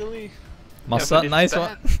 Yes. Luckily. Massa, but it's nice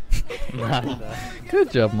bad. one.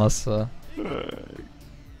 Good job, Massa.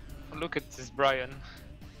 Look at this Brian.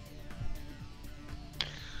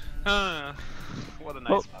 Ah, what a nice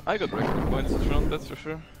Well, map. I got record points this round, that's for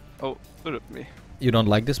sure. Oh, look at me. You don't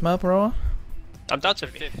like this map, Roa? I'm down to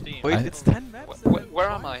 15. Wait, I- it's 10 maps? Where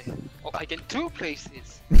am I? Oh, I get 2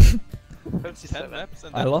 places. 10 maps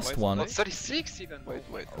and I then lost twice one. play? What's 36 even? Wait.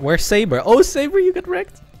 Where's Saber? Oh, Saber, you got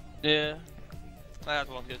wrecked. Yeah. I had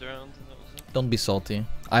one good round. And that was it. Don't be salty.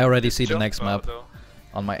 I already see the Jump next out, map though.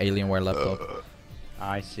 on my Alienware laptop.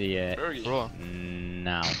 I see it Bro.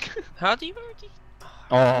 now. How do you already?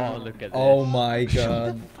 Oh, look at this. Oh my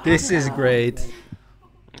god. This is great.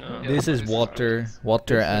 No. This is water.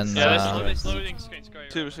 Water and... Yeah, this loading screen's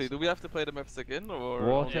great. Seriously, do we have to play the maps again or?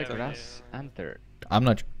 Water, Yeah, grass, and dirt. I'm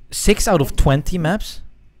not... 6 out of 20 maps?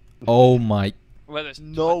 Oh my... Well, there's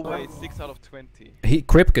No way, 6 out of 20.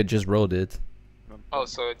 Kripke just wrote it. Oh,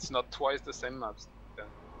 so it's not twice the same maps.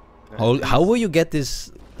 Then. How will you get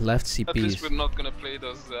this left At least CPs? we're not gonna play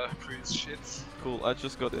those freeze shits. Cool, I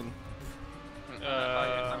just got in.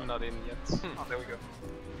 I'm not in yet. Oh, there we go.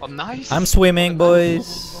 Oh, nice! I'm swimming, boys.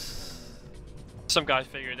 some guy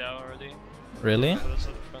figured it out already. Really? So that's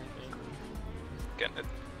at the front, yeah. Again,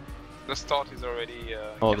 the start is already.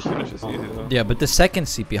 Oh, the finish is easy though. Yeah, but the second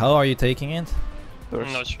CP, how are you taking it?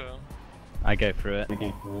 I'm not sure. I go through it.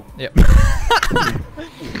 Yep.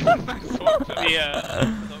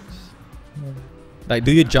 Yeah. Like,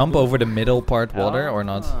 do you jump over the middle part water or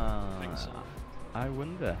not? think so. I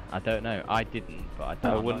wonder. I don't know. I didn't, but I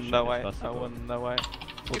don't. I I'm wouldn't not know sure why. if it's I possible. wouldn't know why.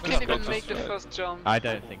 You can't even make the first jump. I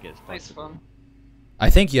don't think it's Nice possible. fun. I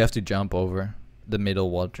think you have to jump over the middle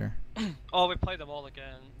water. Oh, we played them all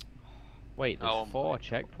again. Wait, there's Oh 4 my.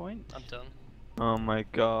 checkpoints? I'm done. Oh my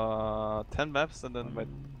god. 10 maps and then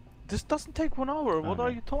this doesn't take 1 hour, what no. are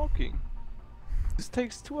you talking? This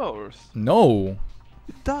takes 2 hours. No.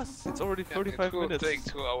 It does, it's already Yeah, 35 it will minutes. take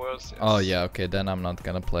 2 hours. Yes. Oh yeah, okay, then I'm not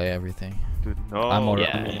gonna play everything. Dude, no. I'm already-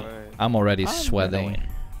 Yeah. way. I'm already I'm gonna sweating. win.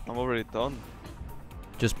 I'm already done.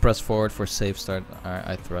 Just press forward for safe start.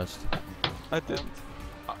 I thrust. I didn't.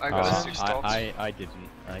 I got a 6 stops. I didn't.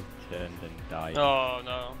 I turned and died. Oh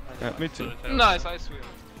no. Yeah, me too. Nice, I swim.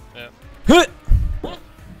 What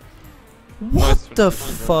Nice the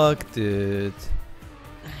finish. fuck, dude?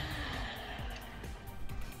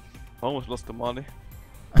 Almost lost the money.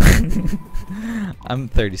 I'm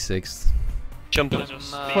 36th. Jump is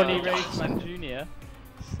just. No. Funny Raceman Jr.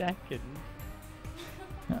 Second.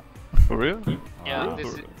 For real? Yeah, Oh.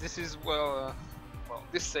 this is well,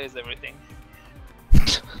 this says everything.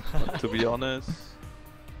 To be honest.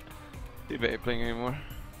 They ain't playing anymore.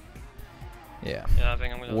 Yeah. Yeah, I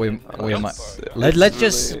think I'm gonna. We leave. we Yeah. might. Yeah. Let's It's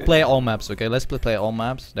just really- play all maps, okay? Let's play all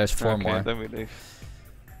maps. There's 4 Okay, more. then we leave.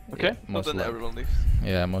 Yeah, Okay, so most then likely. everyone leaves.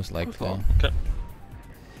 Yeah, most likely. long. Okay.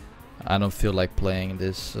 I don't feel like playing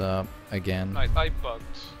this again. I bugged.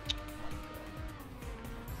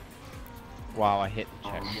 Wow, I hit the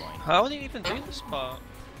checkpoint. How do you even do this part?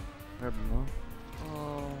 I don't know.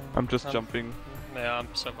 I'm just jumping. Yeah, I'm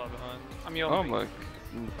so far behind. I'm Oh, your I'm like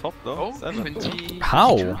in the top though. Oh, 7. 20.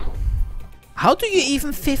 How? How do you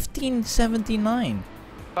even 1579?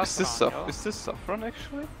 Is this saffron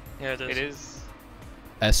actually? Yeah, it is. It is.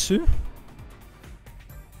 Esu?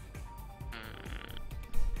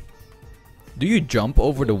 Do you jump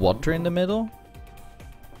over the water in the middle?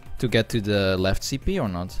 To get to the left CP or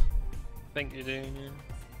not? I think you do. Yeah.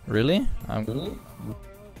 Really? You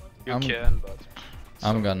I'm- can, but.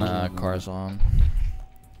 I'm gonna cars on.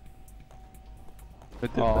 I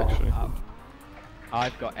did Oh, actually.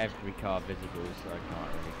 I've got every car visible, so I can't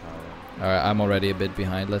really car them. Alright, I'm already a bit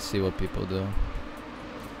behind. Let's see what people do.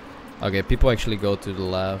 Okay, people actually go to the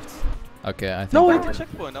left. Okay, I think. No, I hit the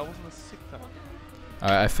checkpoint. I was on a sick time.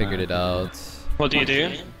 Alright, I figured it out. What do you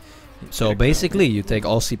do? So basically, you take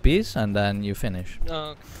all CPs and then you finish.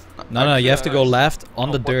 Oh, No, you have to go left on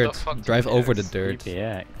Oh, the what the dirt. fuck Drive did over you the guys- dirt.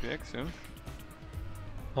 PX. PX, yeah.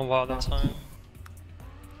 oh wow, that's time.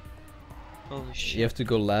 Holy You shit. have to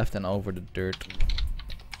go left and over the dirt.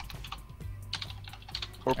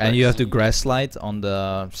 Or And you PX. have to grass slide on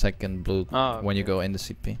the second blue Ah, when you okay. go in the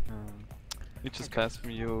CP. You just passed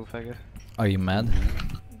me, you faggot. Are you mad?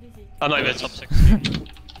 I'm not even top 16.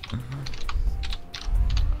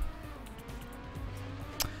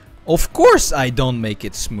 Of course I don't make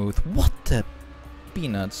it smooth. What the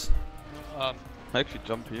peanuts? um, I actually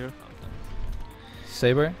jump here.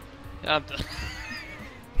 Saber? yeah, I'm done.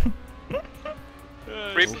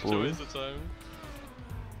 Rip. It's such a boy. waste of time.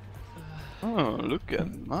 Oh, look at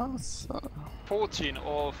Massa. 14,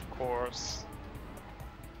 of course.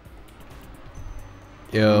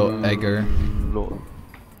 Yo, Egger. Lord.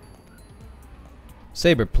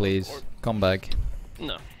 Saber, please. Come back.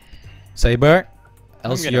 No. Saber?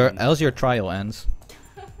 Else gonna- your trial ends.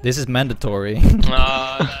 This is mandatory. I'm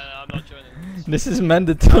not joining this. This is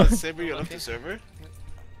mandatory. Saber, you left the server?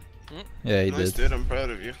 Yeah, he Nice, did. dude. I'm proud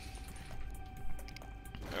of you.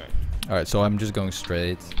 Alright, so I'm just going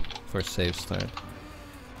straight for a safe start.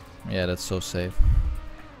 Yeah, that's so safe.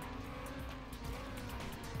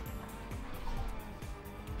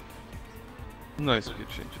 Nice few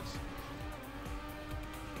changes.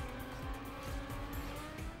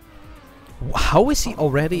 How is he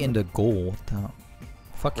already in the goal? What the-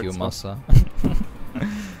 Fuck you, That's not- Massa.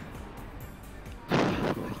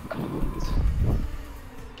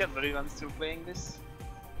 Can't believe I'm still playing this.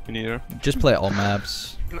 Me neither. Just play all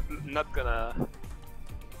maps. Not gonna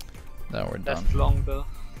Then we're done. last long though.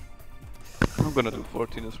 I'm gonna do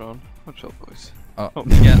 14 this round. Watch out, boys. Oh. Oh,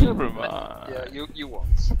 yeah. Never mind. Yeah, you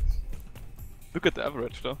won't. Look at the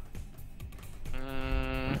average though.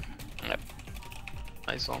 Yep.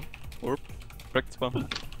 Nice one. Correct spawn.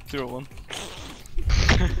 0-1.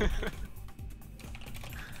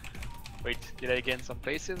 Wait, did I gain some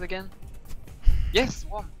places again? Yes,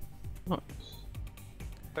 one. Nice.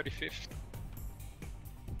 35th.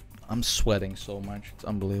 I'm sweating so much. It's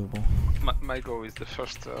unbelievable. My goal is the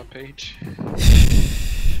first page.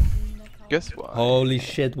 Guess what? Holy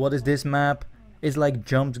shit, what is this map? It's like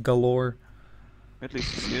jumps galore. At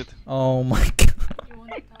least you see it. Oh my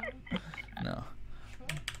god. No.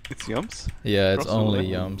 It's yumps. Yeah, it's Cross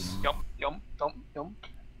only over. yums. Yum, yum, yum, yum.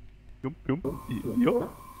 Yum, yum. Yo.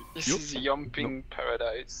 This Yup. is yumping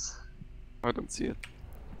paradise. I don't see it.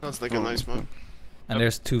 Sounds like a nice map. And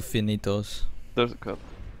there's 2 finitos. There's a cut.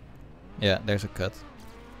 Yeah, there's a cut.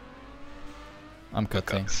 I'm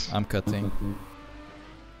cutting. cuts. I'm cutting.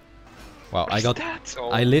 Wow, I What's got. that?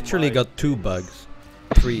 I Oh literally my got 2 goodness. bugs.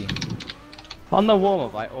 3. On the warm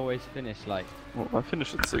up, I always finish like Well, I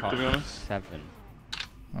finished it sick to be honest. 7.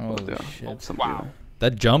 Oh But yeah, shit. some Wow. people-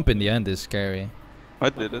 That jump in the end is scary. I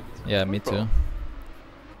did it. Yeah, me too.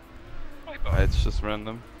 It's just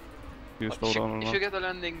random. You But slow if you- down or if not. you get a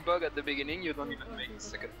landing bug at the beginning, you don't even make the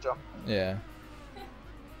second jump. Yeah.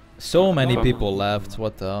 So many people left.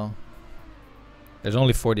 What the hell? There's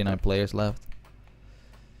only 49 players left.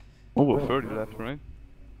 Oh, well, 30 left, right?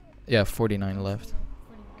 Yeah, 49 left.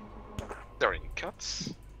 They're in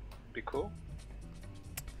cuts. Be cool.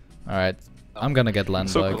 Alright. I'm gonna get land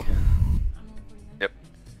So bug. cool.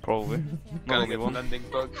 Probably. Not Gonna only get one. landing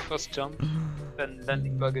bug first jump, then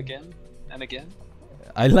landing bug again and again.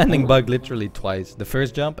 I landing bug literally twice. The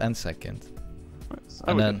first jump and second. Nice.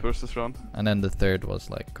 I And would then- get first this round. And then the third was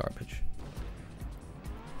like garbage.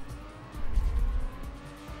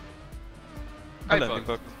 I I landing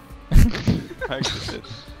bugged. bugged. I actually did.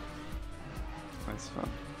 Nice fun.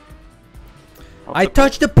 Off I the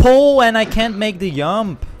touched the pole and I can't make the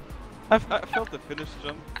jump. I felt the finish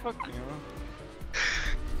jump. Fuck me, man.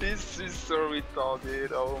 This is so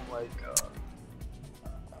retarded. Oh my god.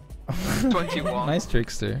 21. Nice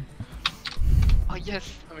trickster. Oh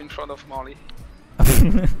yes, I'm in front of Molly.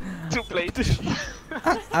 2 plates.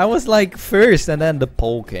 I was like first and then the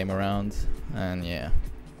pole came around. And yeah.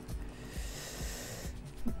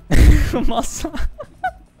 Massa.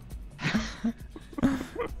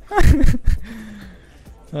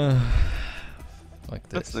 Like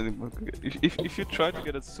That's this. landing bug. If you try to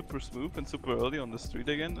get it super smooth and super early on the street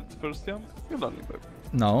again at the first jump, you're landing bug.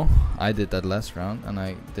 No, I did that last round and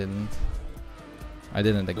I didn't. I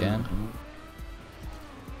didn't again.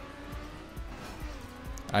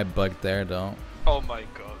 I bugged there though. Oh my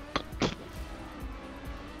god.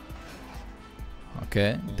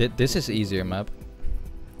 Okay, this is easier map.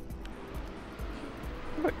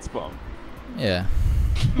 Right spawn. Yeah.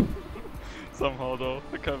 Somehow though,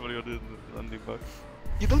 I can't believe I did the landing bug.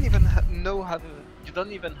 You don't even know how to. You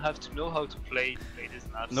don't even have to know how to play this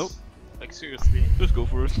maps. Nope. Like seriously. Just go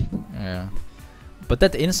for it. Yeah. But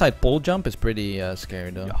that inside pole jump is pretty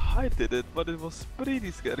scary though. Yeah, I did it, but it was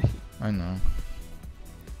pretty scary. I know.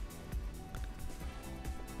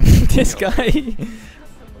 This guy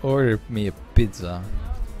ordered me a pizza.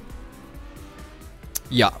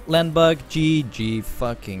 Yeah, land bug, GG,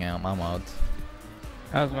 fucking hell, I'm out.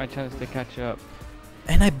 That was my chance to catch up.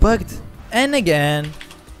 And I bugged, and again,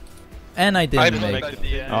 and I didn't make. it.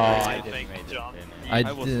 Yeah, Oh, I didn't make make the it. jump. I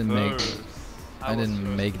was didn't make. first. I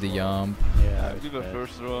didn't make the jump. Yeah, We were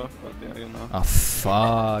first row, but yeah, you know. Oh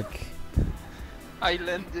fuck! I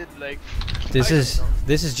landed like This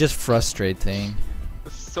is just frustrating.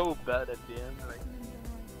 so bad at the end. Like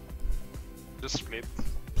just flipped.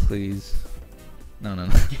 Please. No.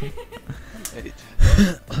 Eight.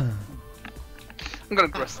 I'm gonna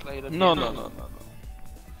grass later. No.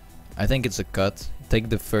 I think it's a cut. Take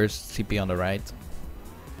the first CP on the right.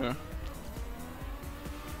 Yeah.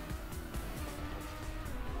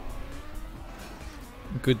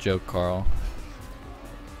 Good joke, Carl.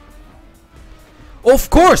 Of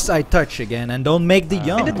course I touch again and don't make the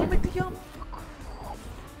jump.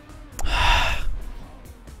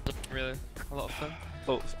 Really, a lot of fun.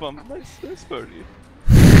 Oh, spam. Nice birdie.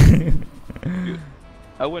 Good.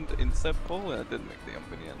 I went inside pole and I didn't make the jump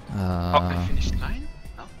in the end. Oh, I finished 9?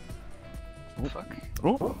 No. Fuck.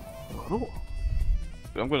 Oh.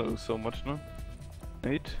 I'm gonna lose so much now.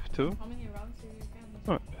 8, 2. How many rounds are you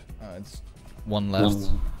counting? It's one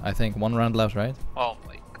left. I think one round left, right? Oh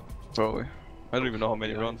my god. Probably. I don't even know how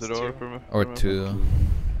many Yeah, rounds it's there are two. for me. Or two.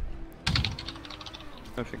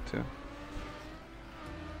 I think 2.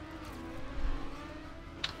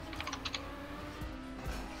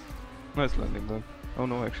 Nice landing bug. Oh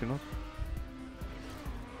no, actually not.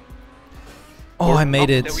 Oh, I made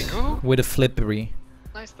Oh, it there we go. with a flippery.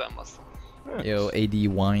 Nice time, Muscle. Yo, AD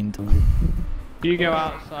wind. You go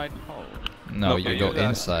outside pole. No, Okay, you go Yeah,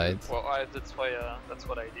 inside. Well, that's why. That's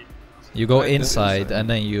what I did. You go Right, then inside inside. and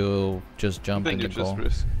then you just jump Then in you the just goal.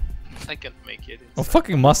 risk. I can't make it. Oh,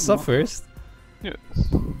 fucking Massa first. Yes.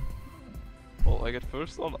 Well, I get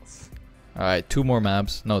first on us. Alright, 2 more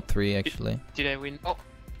maps. No, 3 actually. Did I win? Oh,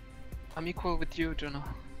 I'm equal with you, Jonah.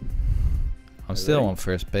 I'm still on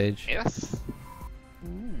first page. Yes.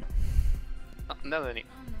 No, any.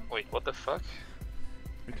 Wait, what the fuck?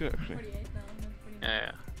 Me too, actually. 48 now, I'm at 49.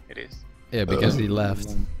 Yeah, it is. Yeah, because he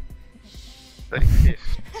left. 35th.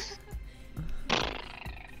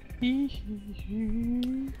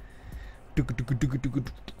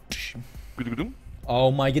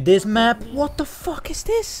 Oh my god, this map! What the fuck is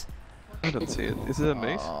this? I don't see it. Is it a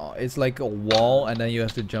maze? It's like a wall and then you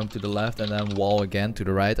have to jump to the left and then wall again to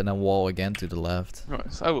the right and then wall again to the left.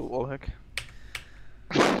 Nice, I will wall hack.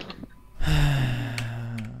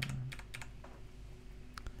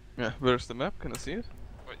 Yeah, where's the map? Can I see it?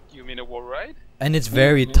 What, you mean a wall ride? And it's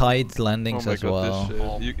very tight landings Oh my as god, well. this shit.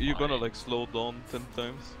 Oh You're gonna my. like slow down 10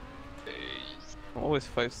 times. I'm always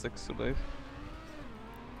 5 seconds too late.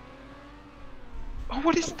 Oh,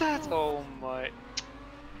 what is that? Oh my.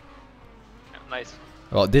 Yeah, nice.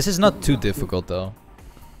 Well, this is not too difficult though.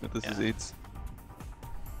 But this is Yeah. 8.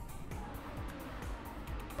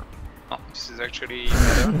 Oh, this is actually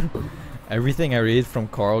better. Everything I read from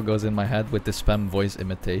Carl goes in my head with the spam voice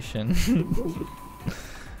imitation.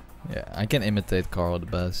 Yeah, I can imitate Carl the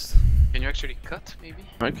best. Can you actually cut, maybe?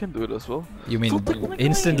 I can do it as well. You mean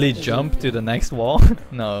instantly jump to the next wall?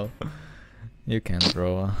 No. You can't,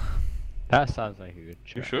 bro. That sounds like a good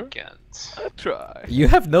You try. sure? Can't. I try. You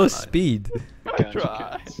have no speed. I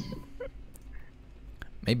try.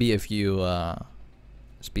 Maybe if you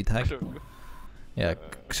speed hack. Sure. Yeah,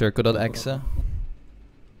 circle.exe.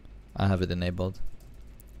 I have it enabled.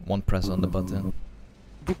 One press on the button.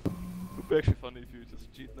 It would be actually funny if you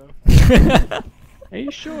just cheat now. Are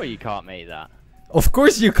you sure you can't make that? Of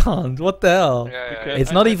course you can't. What the hell? Yeah, Okay.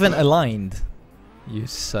 It's not even aligned. You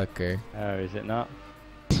sucker. Oh, is it not?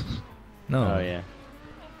 No. Oh yeah.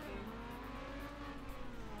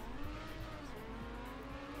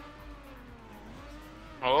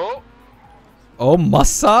 Oh! Oh,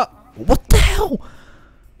 Massa. What the hell?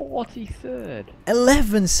 43rd.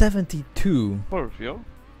 1172. Orvio.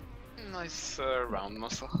 Nice round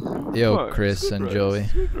muscle. Yo, Nice, Chris good and race, Joey.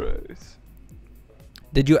 Good race.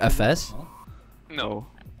 Did you FS? No.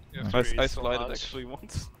 You have I, to read I so slided much. actually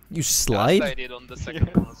once. You I slide? slided on the second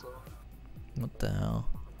one as well. What the hell?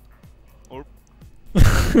 Or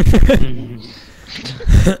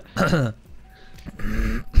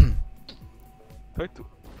try to.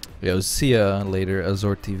 Yo, see ya later,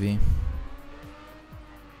 Azor TV.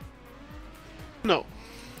 No.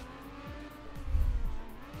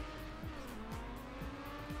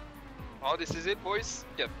 Oh, this is it, boys?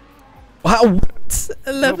 Yep. Wow, what?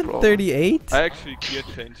 1138? I actually gear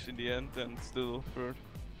changed in the end and still third.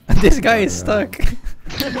 This guy is stuck.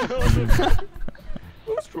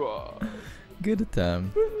 Who's wrong? Good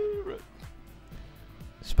attempt.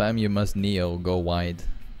 Spam, you must neo, go wide.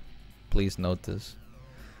 Please notice.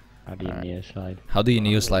 How do you Alright. neo slide? How do you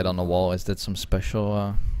neo slide on the wall? Is that some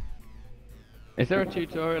special Is there a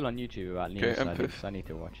tutorial on YouTube about neo Okay, I'm sliding? fifth. 'Cause I need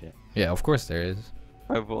to watch it. Yeah, of course there is.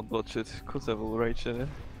 I won't watch it because I will rage at it.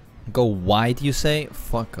 Go wide, you say?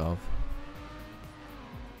 Fuck off.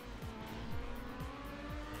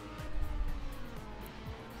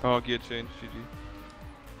 Oh, gear change, GG.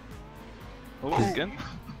 Oh, again?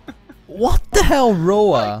 What the hell, I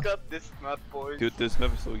Roa? got this map, boys. Dude, this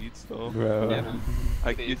map is so heat though. Bro. Yeah. I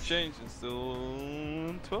it gear is. change and still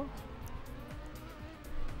 12?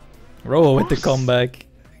 Roa with the comeback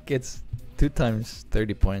gets 2 times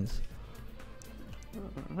 30 points.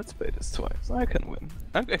 Let's play this twice. I can win.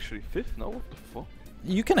 I'm actually 5th now, what the fuck?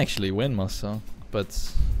 You can actually win, Marcel, but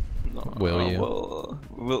No, Will you?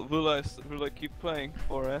 Well, will I keep playing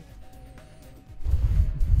for it?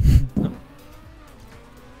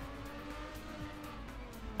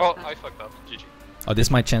 Oh, I fucked up. GG. oh, this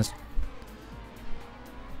is my chance.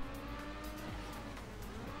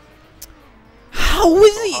 How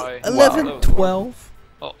is he? high. Wow, 11, that was 12?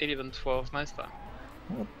 Oh, 11, 12. Nice time.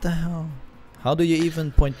 What the hell? How do you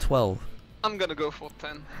even point 12? I'm gonna go for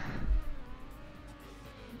 10.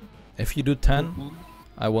 If you do 10,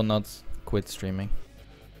 I will not quit streaming.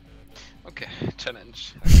 Okay,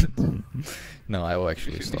 challenge. No, I will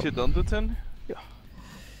actually If stop. you don't do 10? Yeah.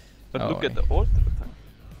 But Oh, look at right. the order time.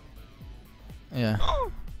 Yeah. I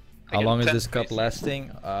How get long is 10 this cup space.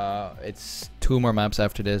 lasting? It's 2 more maps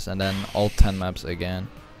after this and then all 10 maps again.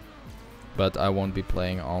 But I won't be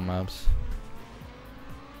playing all maps.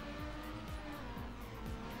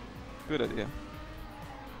 Good idea.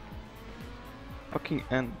 Fucking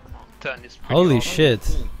end. 10 is pretty Holy hard.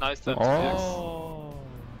 shit. Nice time. Oh.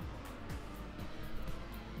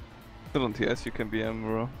 Still on TS, you can be M,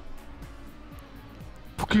 bro.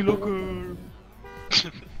 Fucking locker!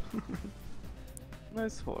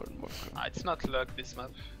 Nice horn, Marco. It's not luck this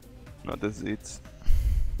map. No, that's it.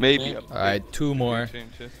 Maybe. Alright, 2 more.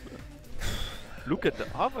 Changes, but look at the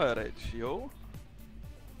average, yo.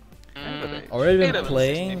 Average. Already been 11,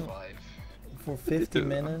 playing 65. for 50 Dude.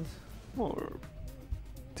 minutes? More.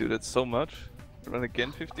 Dude, that's so much. Run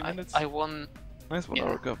again 50 minutes? I won. Nice 1 yeah.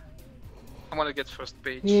 hour cup. I wanna get first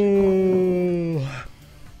page.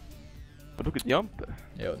 But look at Jampe.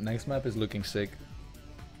 Yo, next map is looking sick.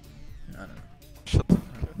 I don't know. Shut up.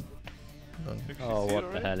 Oh,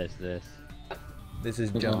 what the hell is this? This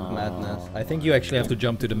is jump madness. I think you actually have to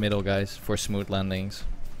jump to the middle, guys, for smooth landings.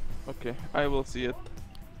 Okay, I will see it.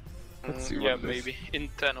 Let's see Yeah, what it is. maybe in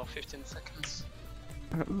 10 or 15 seconds.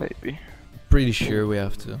 Maybe. Pretty sure we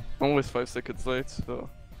have to. Always 5 seconds late, so.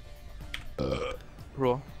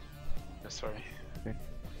 Bro. Sorry.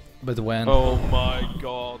 But when? Oh my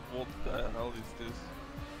god, what the hell is this?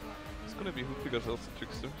 It's gonna be who figures out the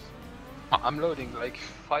tricksters. I'm loading like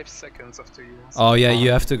 5 seconds after you. Oh yeah,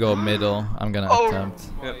 you have to go middle. I'm gonna Oh attempt.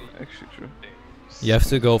 Yeah, my actually true. days. You have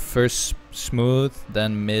to go first smooth,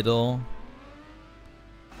 then middle.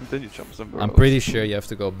 And then you jump somewhere I'm else. pretty sure you have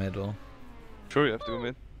to go middle. Sure you have to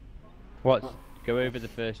admit. What? Go over the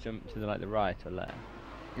first jump to the right or left?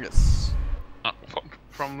 Yes.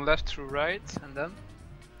 From left to right, and then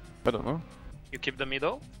I don't know. you keep the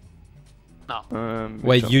middle. No. We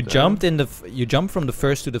Wait, you there. jumped in the you jumped from the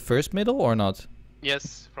first to the first middle or not?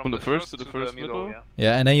 Yes, From the first to the first middle? yeah.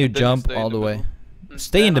 Yeah, and then you Then you jump stay in all the the way. middle.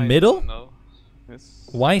 Stay in the Then I middle? don't know. Yes.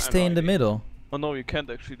 Why I stay have in no the idea. middle? Oh no, you can't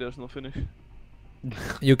actually, there's no finish.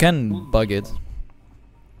 You can bug it.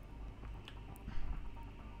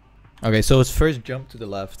 Okay, so it's first jump to the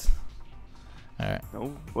left. Alright.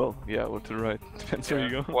 No? Well, yeah, or to the right. Depends where you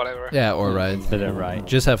go. Whatever. Yeah, or right. To the right.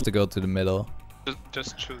 Just have to go to the middle.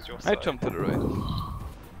 Just choose your I side. jumped to the right.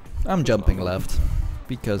 I'm jumping left.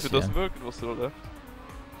 Because, If it yeah. doesn't work, it was to the left.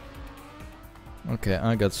 Okay,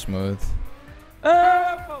 I got smooth.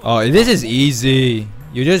 Oh, this is easy.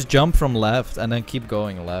 You just jump from left and then keep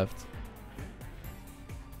going left.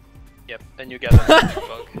 Yep, then you get a bug.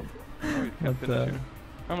 Oh, you can't What finish the- here.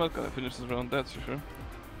 I'm not gonna finish this round, that's for sure.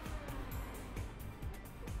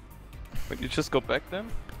 But you just go back then?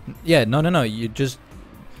 Yeah, no. You just...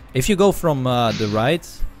 If you go from the right,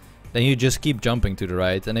 then you just keep jumping to the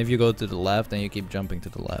right. And if you go to the left, then you keep jumping to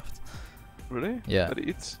the left. Really? Yeah. But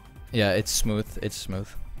it's... Yeah, it's smooth. It's smooth.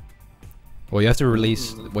 Well, you have to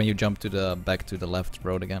release when you jump to the back to the left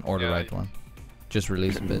road again, or the Yeah, right yeah. one. Just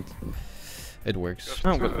release a bit. It works. Just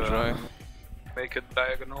I'm to, gonna try. Make it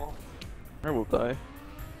diagonal. I will die.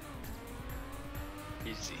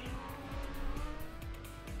 Easy.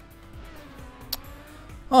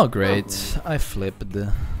 Oh, great. I flipped.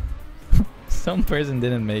 Some person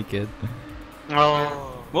didn't make it.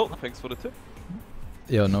 Oh. Well, thanks for the tip.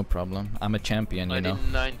 Yo, no problem. I'm a champion, you I know.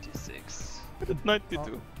 did 96. I did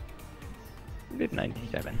 92. Did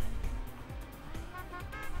 97.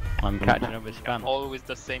 I'm catching up with spam. Always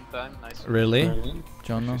the same time. Nice. Really?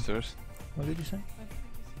 John, no? Officers. What did you say?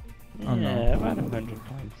 Yeah, Oh, no. about 100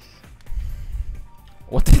 points.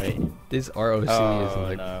 What? Wait. This ROC is Oh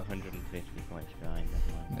like... no, 150 points behind.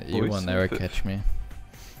 Never mind. You will Voice never of it. catch me.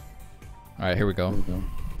 Alright, here we go. Here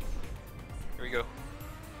we go.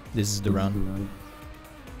 This is the round.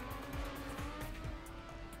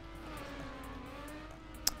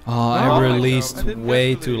 Oh, I my God, released I didn't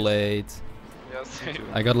way get too to late. Yes.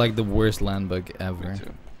 I got like the worst land bug Me ever.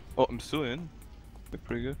 too. Oh, I'm still in. Did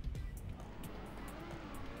pretty good.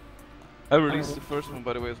 I released the first one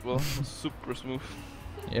by the way as well. It was super smooth.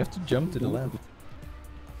 You have to jump to the left.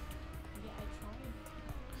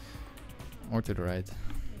 Or to the right.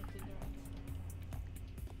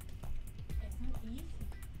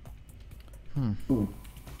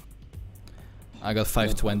 I got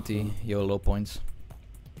 520 YOLO points.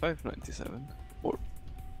 597. Or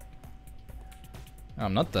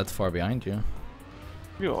I'm not that far behind you.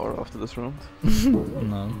 you are after this round.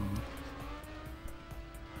 No.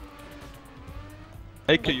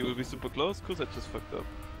 AK, you will be super close because I just fucked up.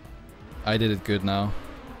 I did it good now.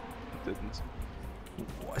 Didn't.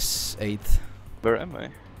 Was 8th. Where am I?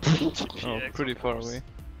 Oh, Yeah, pretty of far course. away.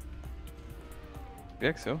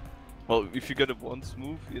 Yeah, so. Well, if you get it one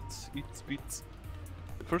smooth, it beats.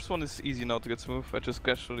 The first one is easy now to get smooth. I just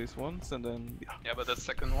catch release once and then yeah. Yeah, but the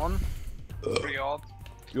second one, pretty odd.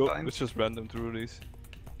 Times. It's just random to release.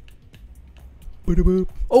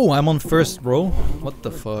 Oh, I'm on first row. What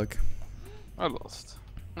the fuck? I lost.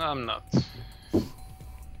 No, I'm not.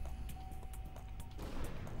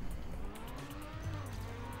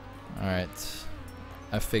 Alright.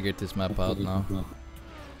 I figured this map out now.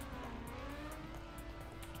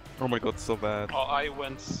 Oh my god, so bad. Oh, I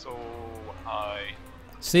went so high.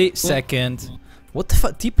 See, second. What the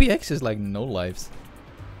fuck? TPX is like no lives.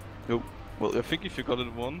 Well, I think if you got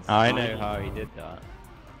it once. I know how he did that.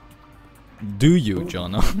 Do you,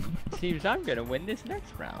 Jono? Seems I'm gonna win this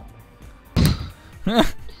next round.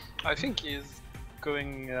 I think he's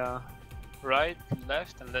going right,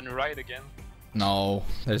 left, and then right again. No,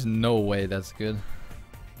 there's no way that's good.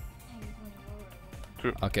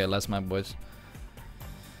 True. Okay, last map, boys.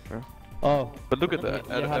 Oh, But look at that.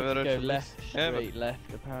 you have to go average left, Yeah, but- straight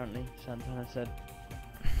left. Apparently, Santana said.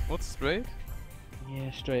 What's straight?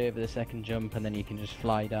 Yeah, straight over the second jump, and then you can just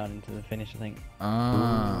fly down into the finish. I think.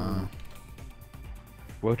 Ah.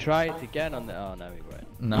 We'll try it again on the. Oh no, we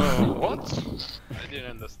won't. No. What? I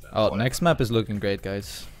didn't understand. Oh, next map is looking great,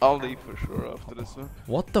 guys. I'll leave for sure after this one.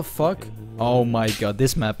 What the fuck? Oh my god,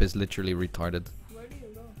 this map is literally retarded.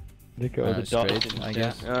 Look at all the straight, dots. I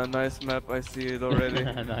guess. Yeah, nice map, I see it already.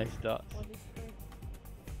 Nice dots.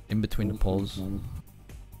 In between the poles.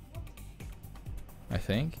 I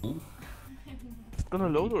think. It's gonna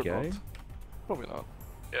load or Go. not? Probably not.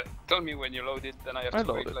 Yeah, tell me when you load it, then I have I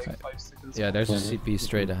to wait loaded. like 5 seconds. Yeah, there's a CP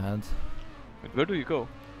straight ahead. Wait, where do you go?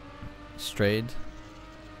 Straight.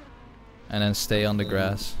 And then stay on the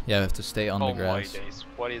grass. Yeah, you have to stay on Oh the my grass. days,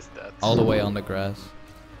 what is that? All the way on the grass.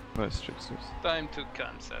 Nice tricksters. Time to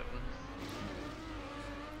cam 7.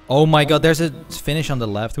 Oh my god, there's a finish on the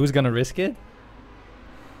left. Who's gonna risk it?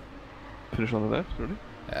 Finish on the left, really?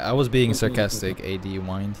 I was being sarcastic, AD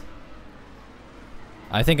mind.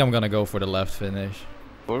 I think I'm gonna go for the left finish.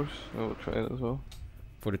 Of course, I will try it as well.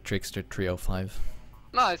 For the Trickster 305.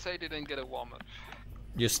 Nice, I didn't get a warm up.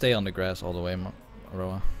 You stay on the grass all the way,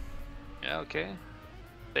 Roa. Yeah, okay.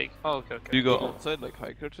 Take. Oh, okay, okay. Do you go outside like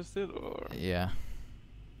Hiker just did, or? Yeah.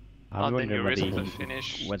 I'm then you wondering risk whether the you,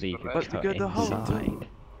 finish. whether you to could the left. But cut you get the hold. inside.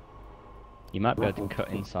 You might be able to cut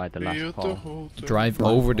inside the last pole. Drive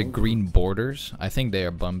over the green borders. I think they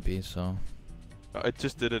are bumpy, so. I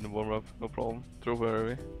just did it in warm up, no problem. Throw her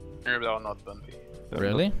away. They are not bumpy. They're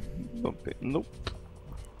Really? not bumpy. Nope.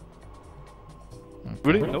 Okay.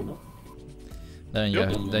 Really? Nope. Then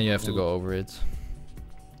Yep. you have to go over it.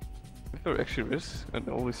 If you actually risk and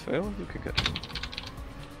always fail, you can get it.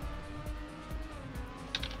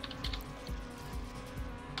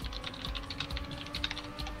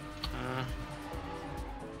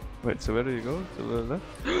 Wait, so where do you go? To the left?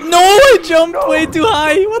 No, I jumped way too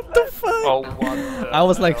high. What the fuck? Oh, what the I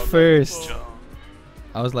was like hell? first. Jump.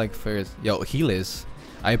 I was like first. Yo, Helis,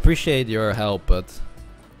 I appreciate your help, but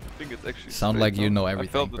I think it's actually sound straight like you now. know I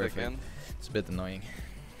everything. felt it Perfect. again. It's a bit annoying.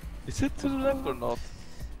 Is it to the left or not?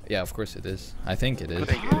 Yeah, of course it is. I think it I is.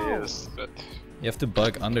 think it is, but You have to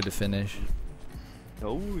bug under the finish.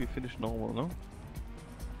 No, you finished normal, no?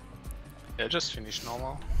 yeah, just finish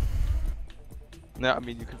normal. Nah, I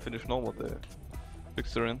mean you can finish normal the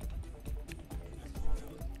fixer in.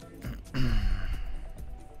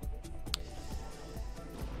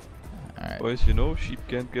 Alright. Boys, you know sheep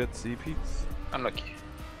can't get CPs. Unlucky.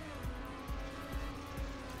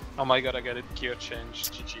 Oh my god, I got it. Gear change.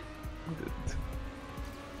 GG.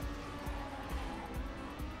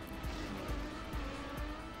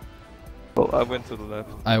 Well, I went to the left.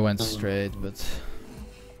 I went straight, but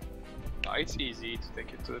No, it's easy to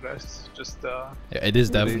take it to the rest. Just yeah, it is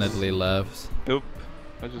definitely left. Nope.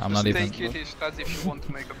 I just I'm not even- take it as if you want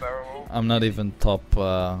to make a barrel roll. I'm not even top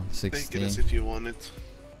Take it 16. as if you want it.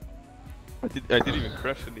 I didn't even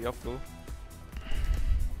crash in the up though.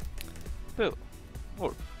 Still.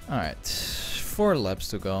 Or Alright, 4 laps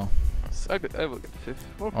to go. I will get 5th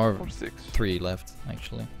or 6th. 3 left,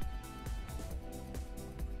 actually.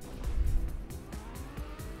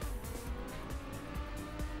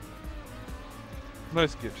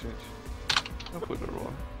 Nice gear change. I'll put it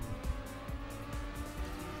wrong.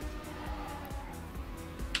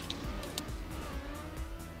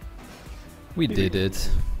 We did it.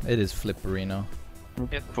 It is Flipperino.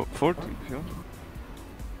 Yep. 40 if you want.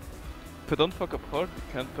 If I don't fuck up hard, you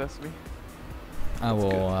can't pass me. I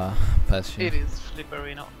will pass you. It is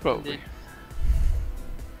Flipperino. Probably.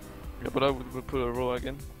 Yeah, but I would put a row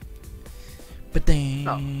again. But then,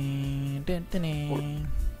 Oh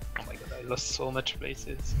my god, I lost so much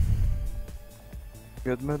places.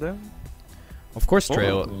 Get madam? of course,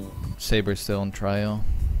 Trail Saber's still on trial.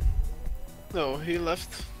 No, he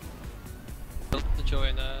left. To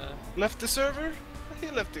join, Left the server? He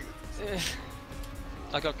left it.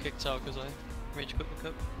 I got kicked out because I rage quit the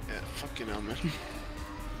cup. Yeah, fucking hell, man.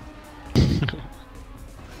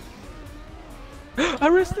 I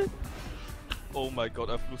rested! Oh my god,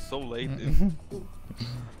 I flew so late in.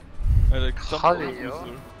 I like jumped on the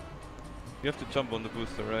booster. You have to jump on the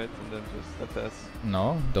booster, right? And then just pass.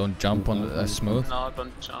 No, don't jump on the smooth. No,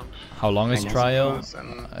 don't jump. How long is Hang on. trial? Smooth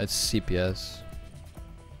and- It's CPS.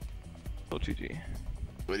 So GG.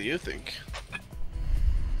 What do you think?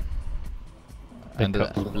 And The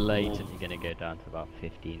cup's blatantly gonna go down to about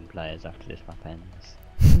 15 players after this map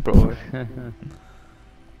ends. Probably.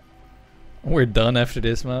 we're done after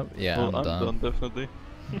this map? Yeah, Well, I'm done. definitely.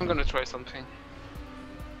 I'm gonna try something.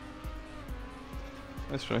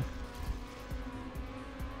 Let's try.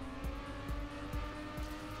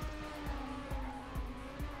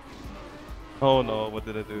 Oh no, what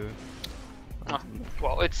did I do? Ah,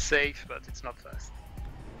 well, it's safe, but it's not fast.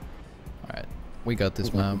 Alright, we got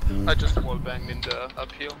this map. I just wall banged in the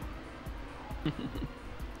uphill.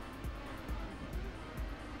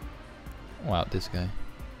 Wow, this guy.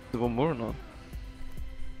 Is one more or not?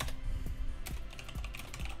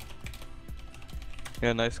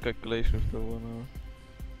 Yeah, nice calculation for 1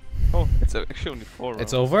 hour. Oh, it's actually only 4 rounds.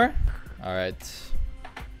 It's over? Alright.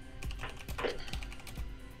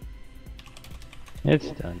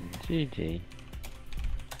 It's done. GG.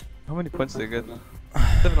 How many points did I get?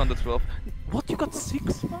 712. What? You got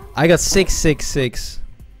 6? I got 666.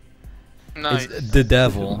 Nice. It's the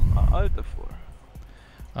devil. I'll have 4.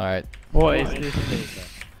 Alright. What is this paper?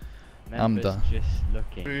 I'm Members done. just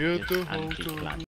looking. You just do hold anti-clan.